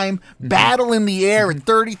wartime, battle in the air at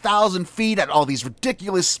 30,000 feet at all these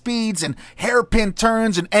ridiculous speeds and hairpin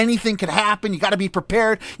turns, and anything could happen. You got to be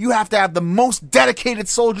prepared. You have to have the most dedicated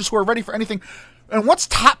soldiers who are ready for anything. And what's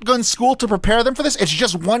Top Gun school to prepare them for this? It's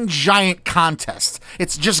just one giant contest.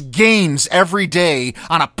 It's just games every day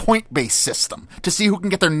on a point-based system to see who can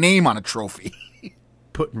get their name on a trophy.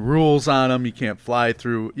 Putting rules on them, you can't fly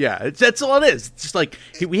through. Yeah, that's all it is. It's just like,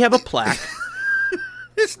 we have a plaque.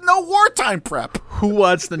 There's no wartime prep. Who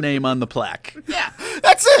wants the name on the plaque? Yeah,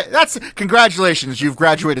 that's it. Congratulations, you've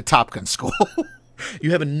graduated Top Gun school.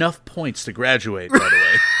 You have enough points to graduate, by the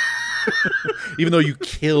way. Even though you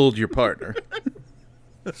killed your partner.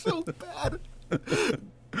 So bad.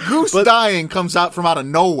 Goose dying comes out from out of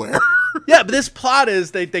nowhere. Yeah, but this plot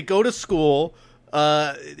is they go to school.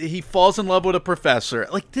 He falls in love with a professor.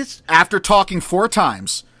 Like this. After talking 4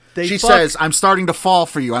 times, she says, "I'm starting to fall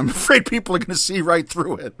for you. I'm afraid people are going to see right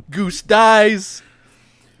through it." Goose dies.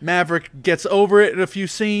 Maverick gets over it in a few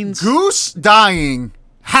scenes. Goose dying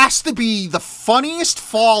has to be the funniest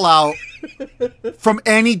fallout from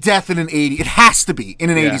any death in an 80s. It has to be in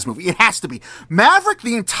an 80s movie. It has to be. Maverick,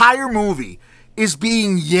 the entire movie, is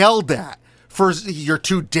being yelled at. For you're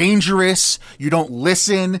too dangerous, you don't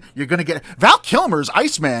listen, you're going to get... Val Kilmer's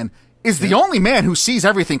Iceman is the only man who sees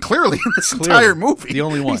everything clearly in this entire movie. The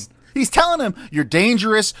only one. He's telling him, you're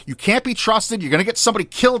dangerous, you can't be trusted, you're going to get somebody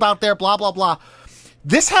killed out there, blah, blah, blah.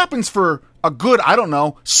 This happens for a good,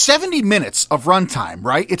 70 minutes of runtime,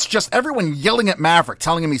 right? It's just everyone yelling at Maverick,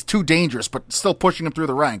 telling him he's too dangerous, but still pushing him through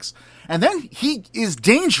the ranks. And then he is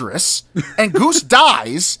dangerous, and Goose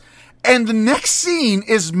dies... And the next scene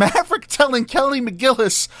is Maverick telling Kelly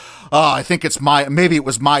McGillis, I think maybe it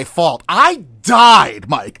was my fault. I died,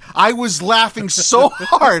 Mike. I was laughing so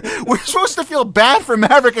hard. We're supposed to feel bad for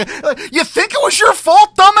Maverick. You think it was your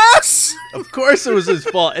fault, dumbass? Of course it was his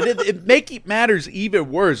fault. And it make matters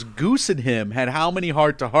even worse. Goose and him had how many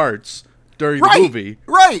heart-to-hearts during the movie?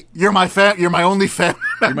 Right. You're my only fan. You're my only fan.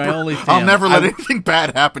 I'll never let anything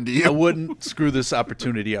bad happen to you. I wouldn't screw this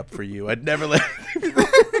opportunity up for you. I'd never let...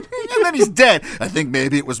 And then he's dead. I think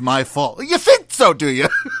maybe it was my fault. You think so, do you?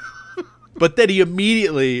 But then he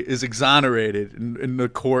immediately is exonerated in the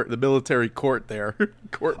court, the military court there.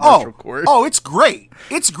 Martial court. Oh, it's great.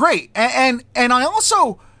 It's great. And I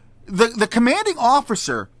also, the commanding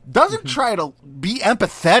officer doesn't try to be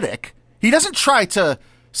empathetic. He doesn't try to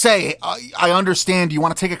say, I understand you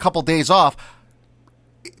want to take a couple days off.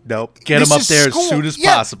 Nope. Get him up there as soon as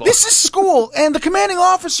possible. This is school. And the commanding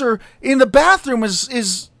officer in the bathroom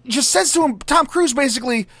is just says to him, Tom Cruise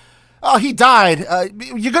basically, oh, he died.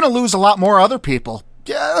 You're going to lose a lot more other people.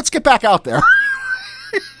 Yeah, let's get back out there.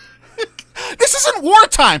 This isn't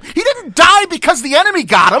wartime. He didn't die because the enemy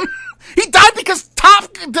got him. He died because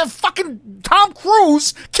Tom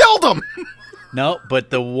Cruise killed him. No, but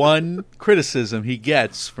the one criticism he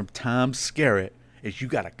gets from Tom Skerritt is you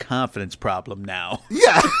got a confidence problem now.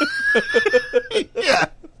 Yeah. Yeah.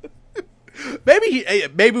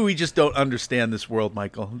 Maybe we just don't understand this world,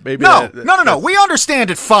 Michael. No. We understand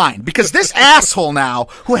it fine because this asshole now,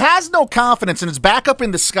 who has no confidence and is back up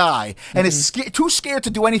in the sky and is too scared to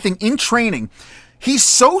do anything in training, he's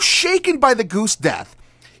so shaken by the Goose death.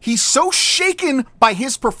 He's so shaken by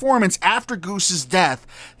his performance after Goose's death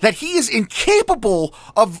that he is incapable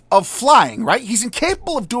of flying, right? He's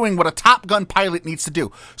incapable of doing what a Top Gun pilot needs to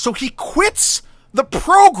do. So he quits the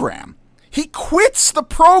program.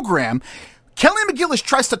 Kelly McGillis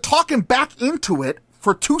tries to talk him back into it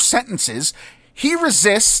for 2 sentences. He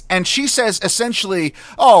resists, and she says essentially,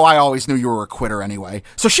 oh, I always knew you were a quitter anyway.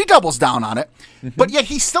 So she doubles down on it. But yet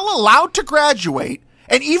he's still allowed to graduate,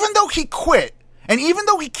 and even though he quit, and even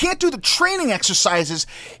though he can't do the training exercises,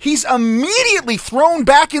 he's immediately thrown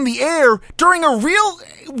back in the air during a real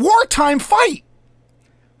wartime fight.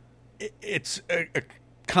 It's a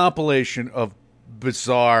compilation of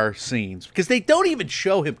bizarre scenes because they don't even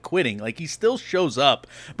show him quitting. Like, he still shows up,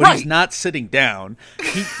 but he's not sitting down.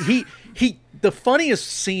 He the funniest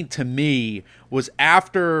scene to me was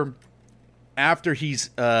after he's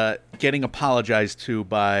getting apologized to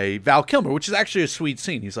by Val Kilmer, which is actually a sweet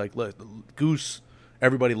scene. He's like, look, Goose,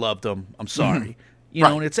 everybody loved him. I'm sorry. You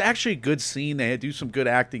know, and it's actually a good scene. They do some good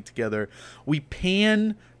acting together. We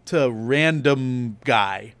pan to random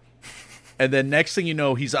guy, and then next thing you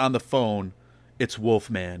know, he's on the phone. It's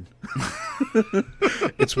Wolfman.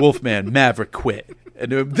 It's Wolfman. Maverick quit.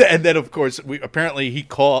 And then, of course, he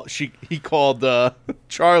called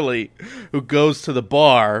Charlie, who goes to the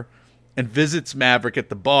bar and visits Maverick at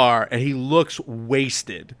the bar, and he looks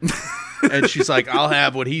wasted. And she's like, I'll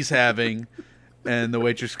have what he's having. And the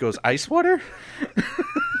waitress goes, ice water?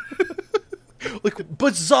 Like,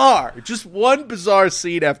 bizarre. Just one bizarre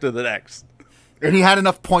scene after the next. And he had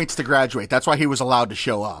enough points to graduate. That's why he was allowed to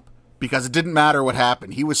show up. Because it didn't matter what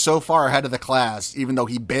happened. He was so far ahead of the class, even though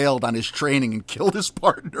he bailed on his training and killed his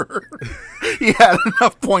partner. He had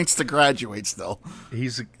enough points to graduate still.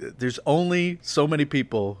 There's only so many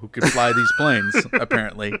people who can fly these planes,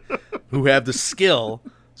 apparently, who have the skill,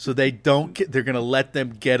 so they're going to let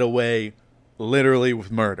them get away literally with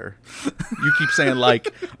murder. You keep saying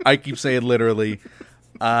like, I keep saying literally.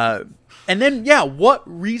 And then, what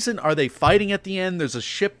reason are they fighting at the end? There's a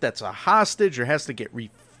ship that's a hostage or has to get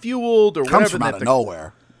refueled or comes whatever. From out of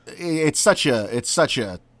nowhere. It's such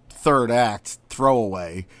a third act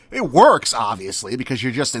throwaway. It works, obviously, because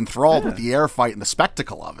you're just enthralled with the air fight and the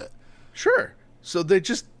spectacle of it. Sure. So they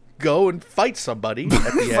just go and fight somebody at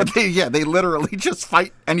the end. But they literally just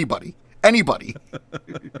fight anybody. Anybody.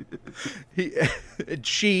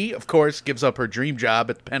 She, of course, gives up her dream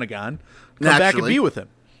job at the Pentagon. Come back and be with him.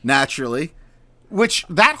 Naturally. Which,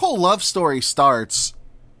 that whole love story starts,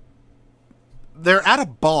 they're at a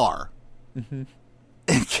bar. Mm-hmm.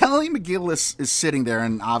 And Kelly McGillis is sitting there,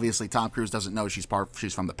 and obviously Tom Cruise doesn't know she's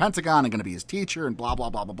from the Pentagon and going to be his teacher and blah, blah,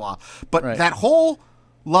 blah, blah, blah. But that whole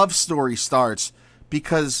love story starts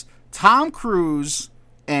because Tom Cruise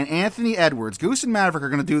and Anthony Edwards, Goose and Maverick, are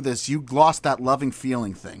going to do this you lost that loving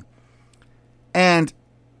feeling thing. And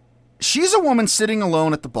she's a woman sitting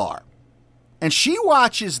alone at the bar. And she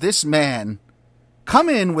watches this man come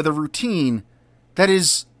in with a routine that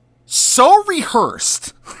is so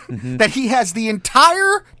rehearsed that he has the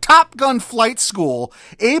entire Top Gun flight school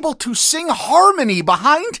able to sing harmony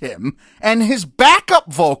behind him and his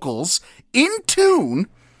backup vocals in tune.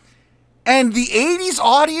 And the 80s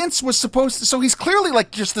audience was supposed to... So he's clearly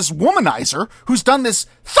like just this womanizer who's done this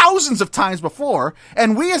thousands of times before.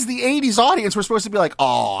 And we as the 80s audience were supposed to be like,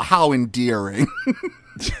 oh, how endearing.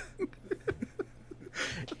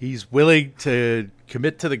 He's willing to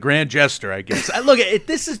commit to the grand gesture, I guess. Look,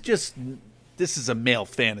 this is a male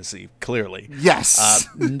fantasy, clearly. Yes.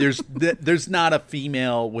 There's not a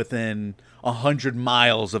female within 100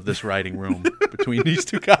 miles of this writing room between these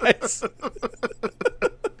two guys.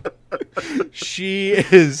 She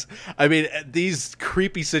is, I mean, these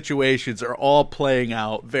creepy situations are all playing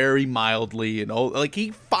out very mildly, and like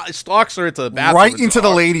he stalks her into the bathroom, right into the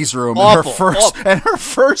ladies' room. Awful, and her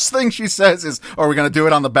first thing she says is, "Are we going to do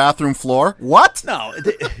it on the bathroom floor?" What? No,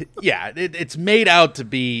 it's made out to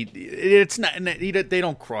be. It's not. They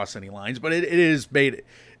don't cross any lines, but it is made.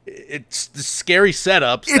 It's the scary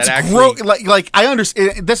setups. It's that actually, like I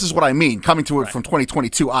understand. This is what I mean. Coming to it from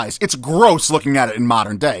 2022 eyes, it's gross looking at it in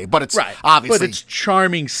modern day, but it's obviously, but it's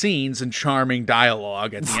charming scenes and charming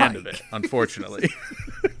dialogue at the end of it. Unfortunately,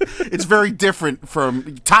 it's very different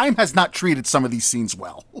from. Time has not treated some of these scenes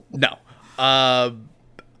well. No, I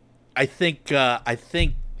think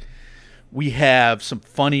we have some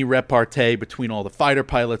funny repartee between all the fighter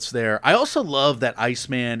pilots there. I also love that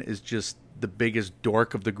Iceman is just the biggest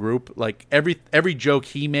dork of the group. Like every joke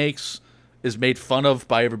he makes is made fun of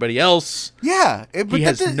by everybody else. Yeah, but he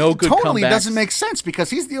has no good totally comebacks. Doesn't make sense because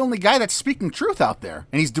he's the only guy that's speaking truth out there,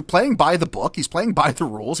 and he's playing by the book. He's playing by the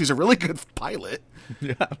rules. He's a really good pilot.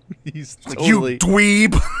 Yeah, he's like, totally, you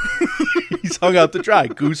dweeb. He's hung out to dry.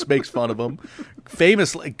 Goose makes fun of him.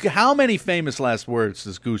 How many famous last words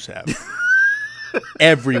does Goose have?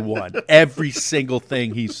 Everyone, every single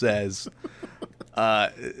thing he says.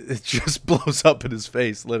 It just blows up in his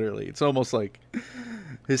face, literally. It's almost like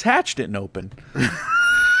his hatch didn't open.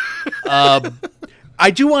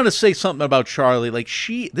 I do want to say something about Charlie. Like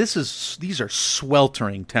these are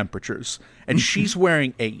sweltering temperatures, and she's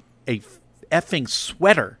wearing a effing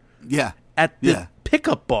sweater. Yeah, at the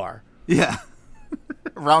pickup bar. Yeah,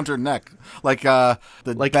 around her neck, like Ben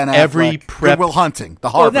every Affleck, Good Will Hunting, the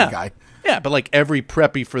Harvard guy. Yeah, but like every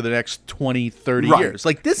preppy for the next 20, 30 years.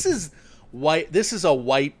 Like this is This is a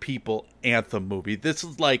white people anthem movie. This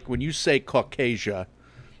is like when you say Caucasia.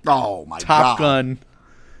 Oh my Top God. Gun.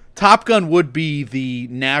 Top Gun would be the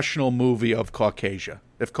national movie of Caucasia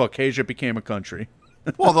if Caucasia became a country.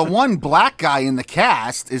 Well, the one black guy in the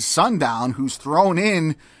cast is Sundown, who's thrown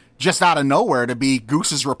in just out of nowhere to be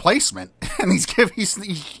Goose's replacement, and he's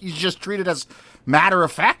just treated as matter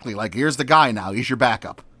of factly, like, here's the guy now, he's your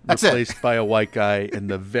backup. That's Replaced it. by a white guy in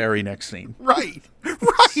the very next scene. Right.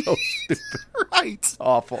 So stupid. Right.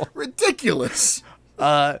 Awful. Ridiculous.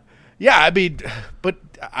 Yeah, I mean, but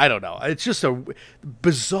I don't know. It's just a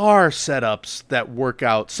bizarre setups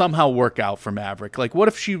that somehow work out for Maverick. Like, what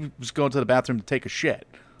if she was going to the bathroom to take a shit?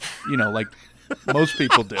 You know, like most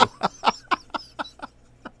people do.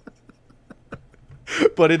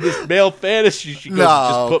 But in this male fantasy, she goes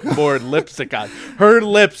and just put more lipstick on. Her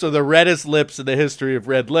lips are the reddest lips in the history of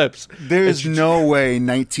red lips. There's no way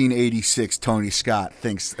 1986 Tony Scott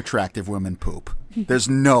thinks attractive women poop. There's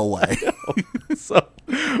no way. So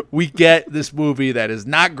we get this movie that is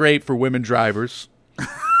not great for women drivers,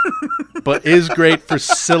 but is great for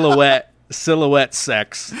silhouette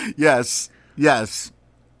sex. Yes. Heavy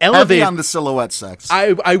Elevator on the silhouette sex.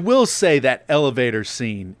 I will say that elevator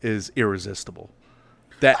scene is irresistible.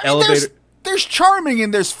 That I mean, elevator. there's charming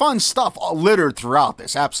and there's fun stuff littered throughout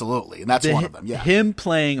this, absolutely, and that's one of them. Yeah, Him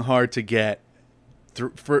playing hard to get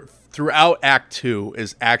throughout Act 2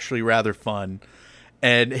 is actually rather fun,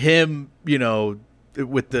 and him, you know,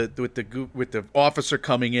 with the officer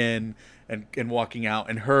coming in and walking out,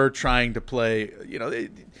 and her trying to play, you know,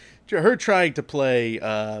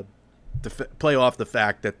 play off the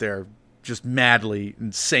fact that they're just madly,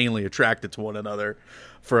 insanely attracted to one another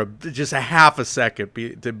for just a half a second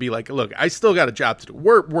to be like, look, I still got a job to do.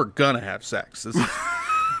 We're gonna have sex. We're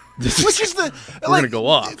gonna go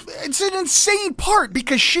off. It's an insane part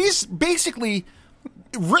because she's basically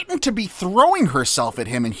written to be throwing herself at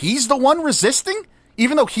him, and he's the one resisting,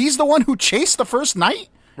 even though he's the one who chased the first night.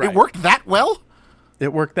 Right. It worked that well.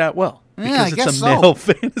 It worked that well because I it's guess a so. male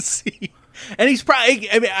fantasy, and he's probably.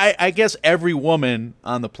 I mean, I guess every woman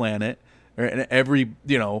on the planet. And every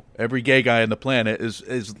gay guy on the planet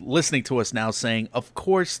is listening to us now saying, of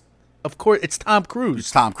course, it's Tom Cruise.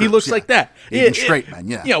 It's Tom Cruise. He looks yeah. like that. Even straight men,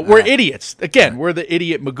 yeah. You know, we're idiots. Again, we're the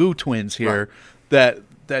idiot Magoo twins here that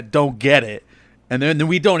don't get it. And then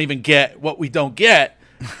we don't even get what we don't get,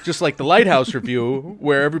 just like the Lighthouse review,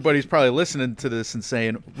 where everybody's probably listening to this and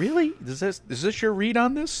saying, really? Is this your read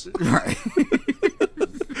on this? Right.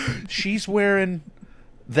 She's wearing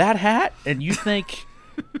that hat, and you think...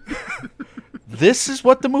 This is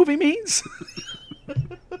what the movie means?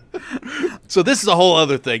 So this is a whole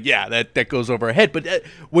other thing, yeah, that goes over our head. But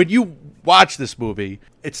when you watch this movie,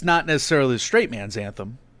 it's not necessarily the straight man's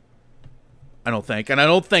anthem, I don't think. And I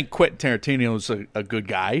don't think Quentin Tarantino is a good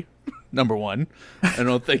guy, number one. I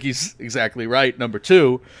don't think he's exactly right, number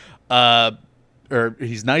two. Or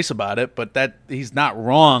he's nice about it, but that he's not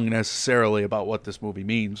wrong necessarily about what this movie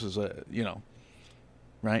means,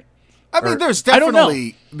 right? I mean, there's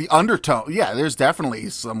definitely the undertone. Yeah, there's definitely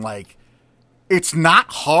some, like, it's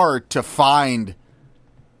not hard to find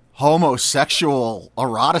homosexual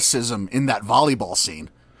eroticism in that volleyball scene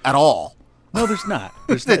at all. No, there's not.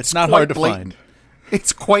 It's not hard to find.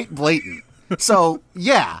 It's quite blatant. So,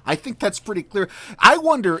 yeah, I think that's pretty clear. I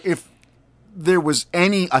wonder if there was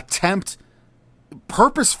any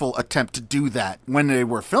purposeful attempt to do that when they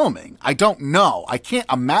were filming. I don't know. I can't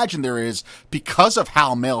imagine there is, because of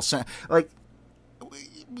how like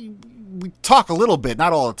we talk a little bit,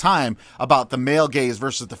 not all the time, about the male gaze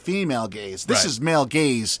versus the female gaze. This is male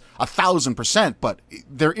gaze 1,000%, but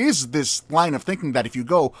there is this line of thinking that if you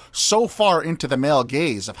go so far into the male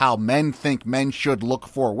gaze of how men think men should look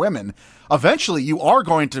for women, eventually you are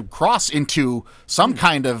going to cross into some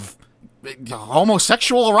kind of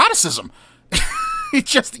homosexual eroticism. You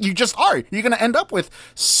just are. You're going to end up with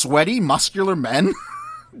sweaty, muscular men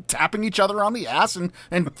tapping each other on the ass and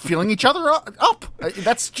feeling each other up.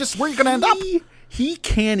 That's just where you're going to end up. He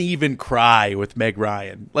can't even cry with Meg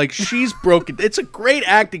Ryan. Like, she's broken. It's a great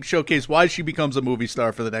acting showcase why she becomes a movie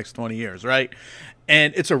star for the next 20 years, right?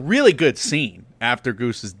 And it's a really good scene after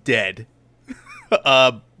Goose is dead.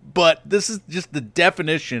 But this is just the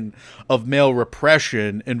definition of male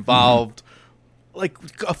repression involved. Like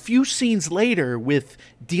a few scenes later with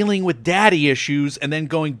dealing with daddy issues and then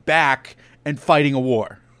going back and fighting a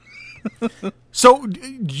war. So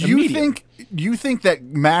do you think that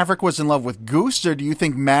Maverick was in love with Goose, or do you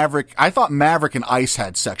think I thought Maverick and Ice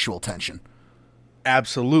had sexual tension?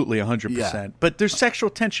 Absolutely, 100%. Yeah. But there's sexual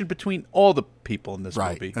tension between all the people in this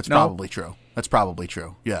movie. That's probably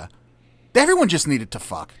true. Yeah. Everyone just needed to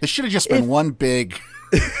fuck. This should have just been one big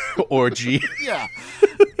orgy. Yeah.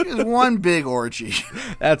 It was one big orgy.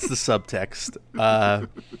 That's the subtext.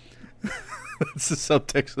 That's the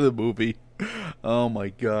subtext of the movie. Oh my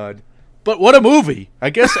god! But what a movie! I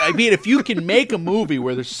guess if you can make a movie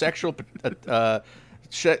where there's sexual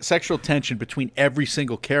tension between every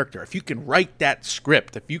single character, if you can write that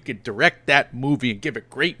script, if you can direct that movie and give it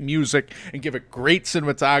great music and give it great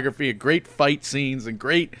cinematography and great fight scenes and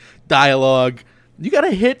great dialogue, you got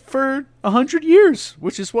a hit for 100 years,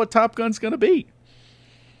 which is what Top Gun's going to be.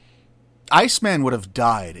 Iceman would have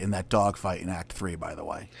died in that dogfight in Act 3, by the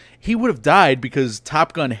way. He would have died because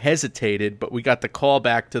Top Gun hesitated, but we got the call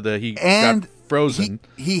back to got frozen.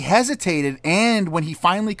 He hesitated, and when he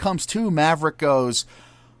finally comes to, Maverick goes,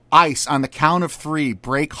 "Ice, on the count of 3,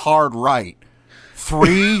 brake hard right.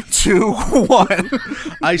 3, 2, 1.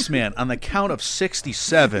 Iceman, on the count of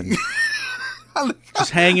 67.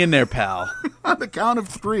 Just hang in there, pal. On the count of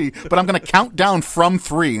 3, but I'm going to count down from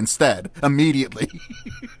 3 instead, immediately."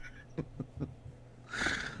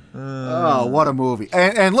 Oh, what a movie!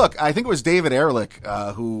 And look, I think it was David Ehrlich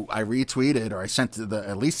who I retweeted, or I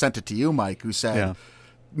at least sent it to you, Mike, who said,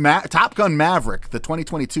 Top Gun Maverick, the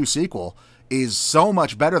 2022 sequel, is so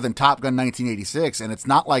much better than Top Gun 1986, and it's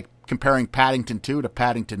not like comparing Paddington 2 to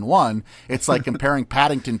Paddington 1. It's like comparing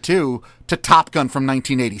Paddington 2 to Top Gun from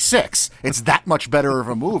 1986. It's that much better of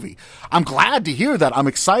a movie. I'm glad to hear that. I'm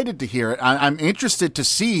excited to hear it. I'm interested to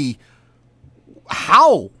see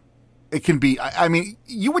how it can be. I mean,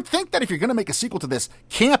 you would think that if you're going to make a sequel to this,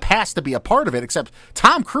 camp has to be a part of it, except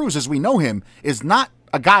Tom Cruise, as we know him, is not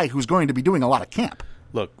a guy who's going to be doing a lot of camp.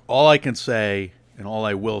 Look, all I can say, and all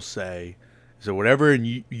I will say, is that whatever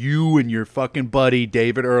you and your fucking buddy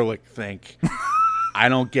David Ehrlich think, I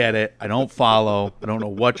don't get it. I don't follow. I don't know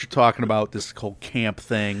what you're talking about, this whole camp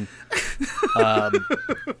thing.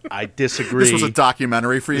 I disagree. This was a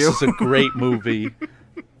documentary for you? This is a great movie.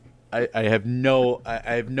 I have no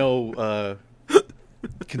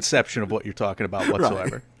conception of what you're talking about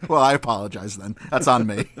whatsoever. Right. Well, I apologize then. That's on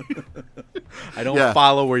me. I don't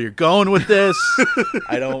follow where you're going with this.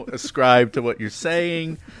 I don't ascribe to what you're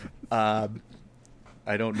saying. I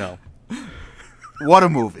don't know. What a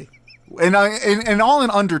movie. And all in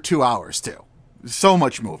under 2 hours, too. So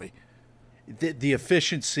much movie. The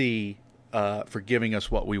efficiency for giving us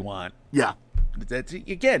what we want. Yeah.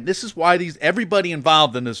 Again, this is why everybody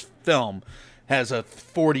involved in this film has a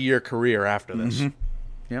 40-year career after this. Mm-hmm.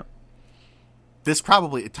 Yep.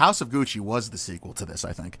 House of Gucci was the sequel to this,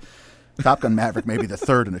 I think. Top Gun Maverick may be the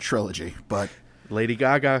third in a trilogy, but Lady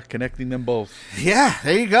Gaga connecting them both. Yeah,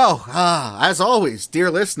 there you go. As always, dear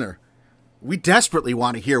listener, we desperately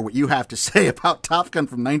want to hear what you have to say about Top Gun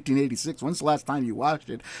from 1986. When's the last time you watched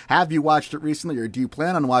it? Have you watched it recently, or do you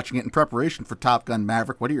plan on watching it in preparation for Top Gun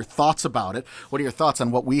Maverick? What are your thoughts about it? What are your thoughts on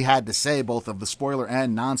what we had to say, both of the spoiler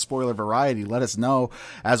and non-spoiler variety? Let us know.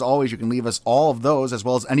 As always, you can leave us all of those, as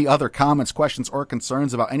well as any other comments, questions, or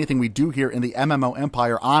concerns about anything we do here in the MMO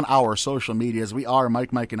Empire on our social medias. We are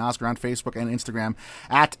Mike, and Oscar on Facebook and Instagram,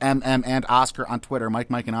 at MM and Oscar on Twitter, Mike,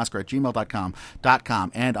 and Oscar at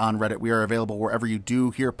gmail.com, and on Reddit. We are available wherever you do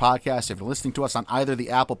hear podcasts. If you're listening to us on either the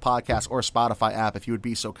Apple Podcast or Spotify app, if you would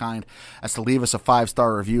be so kind as to leave us a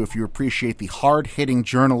 5-star review, if you appreciate the hard-hitting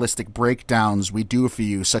journalistic breakdowns we do for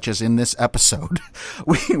you, such as in this episode,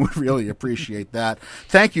 we would really appreciate that.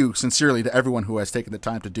 Thank you sincerely to everyone who has taken the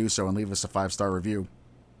time to do so and leave us a 5-star review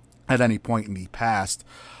at any point in the past.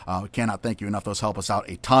 We cannot thank you enough. Those help us out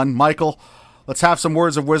a ton. Michael, let's have some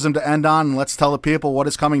words of wisdom to end on, and let's tell the people what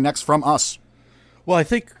is coming next from us. Well, I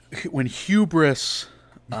think when hubris,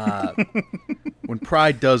 when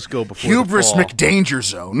pride does go before hubris the fall, McDanger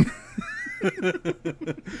Zone.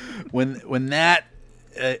 when that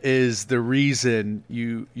is the reason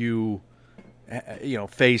you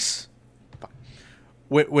face,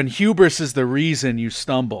 when hubris is the reason you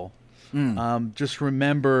stumble, just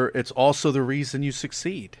remember it's also the reason you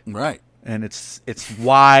succeed. Right, and it's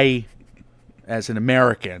why, as an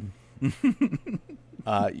American.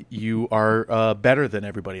 You are better than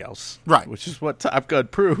everybody else. Right. Which is what Top Gun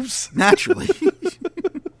proves. Naturally.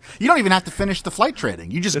 You don't even have to finish the flight training.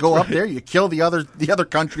 You just go up there, you kill the other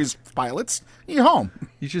country's pilots, you're home.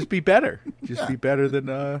 You just be better. Be better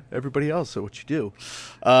than everybody else at what you do.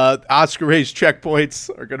 Oscar Race Checkpoints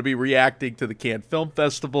are going to be reacting to the Cannes Film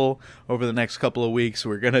Festival over the next couple of weeks.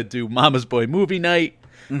 We're going to do Mama's Boy Movie Night,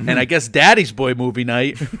 and I guess Daddy's Boy Movie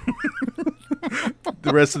Night.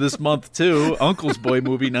 The rest of this month too, Uncle's Boy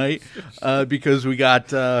Movie Night, because we got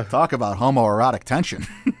talk about homoerotic tension.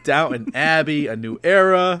 Downton Abbey, A New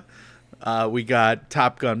Era. We got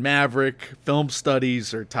Top Gun Maverick, film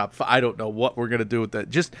studies, or top 5. I don't know what we're gonna do with that.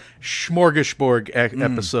 Just smorgasbord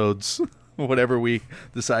episodes whatever we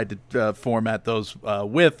decide to format those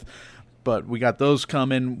with. But we got those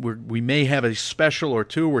coming. We may have a special or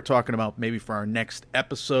two. We're talking about maybe for our next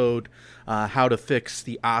episode, how to fix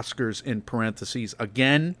the Oscars in parentheses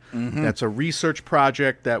again. That's a research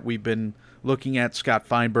project that we've been looking at. Scott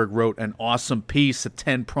Feinberg wrote an awesome piece, a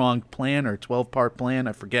 10-pronged plan or 12-part plan,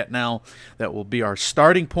 I forget now, that will be our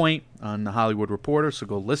starting point on the Hollywood Reporter. So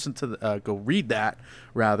go go read that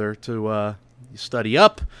rather to study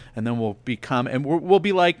up, and then we'll we'll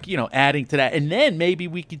be like, adding to that, and then maybe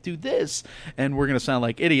we could do this, and we're going to sound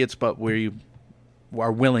like idiots, but we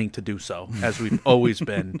are willing to do so, as we've always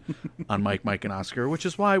been on Mike, and Oscar, which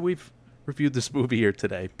is why we've reviewed this movie here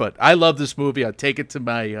today. But I love this movie. I take it to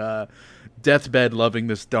my deathbed loving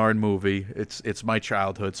this darn movie. It's my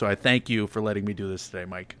childhood, so I thank you for letting me do this today,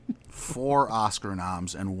 Mike. 4 Oscar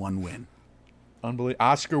noms and 1 win.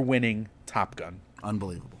 Oscar-winning Top Gun.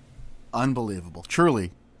 Unbelievable.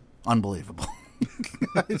 Truly unbelievable.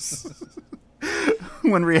 Guys,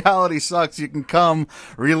 when reality sucks, you can come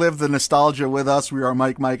relive the nostalgia with us. We are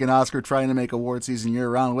Mike, and Oscar, trying to make award season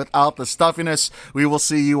year-round without the stuffiness. We will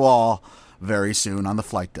see you all very soon on the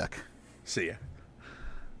flight deck. See ya.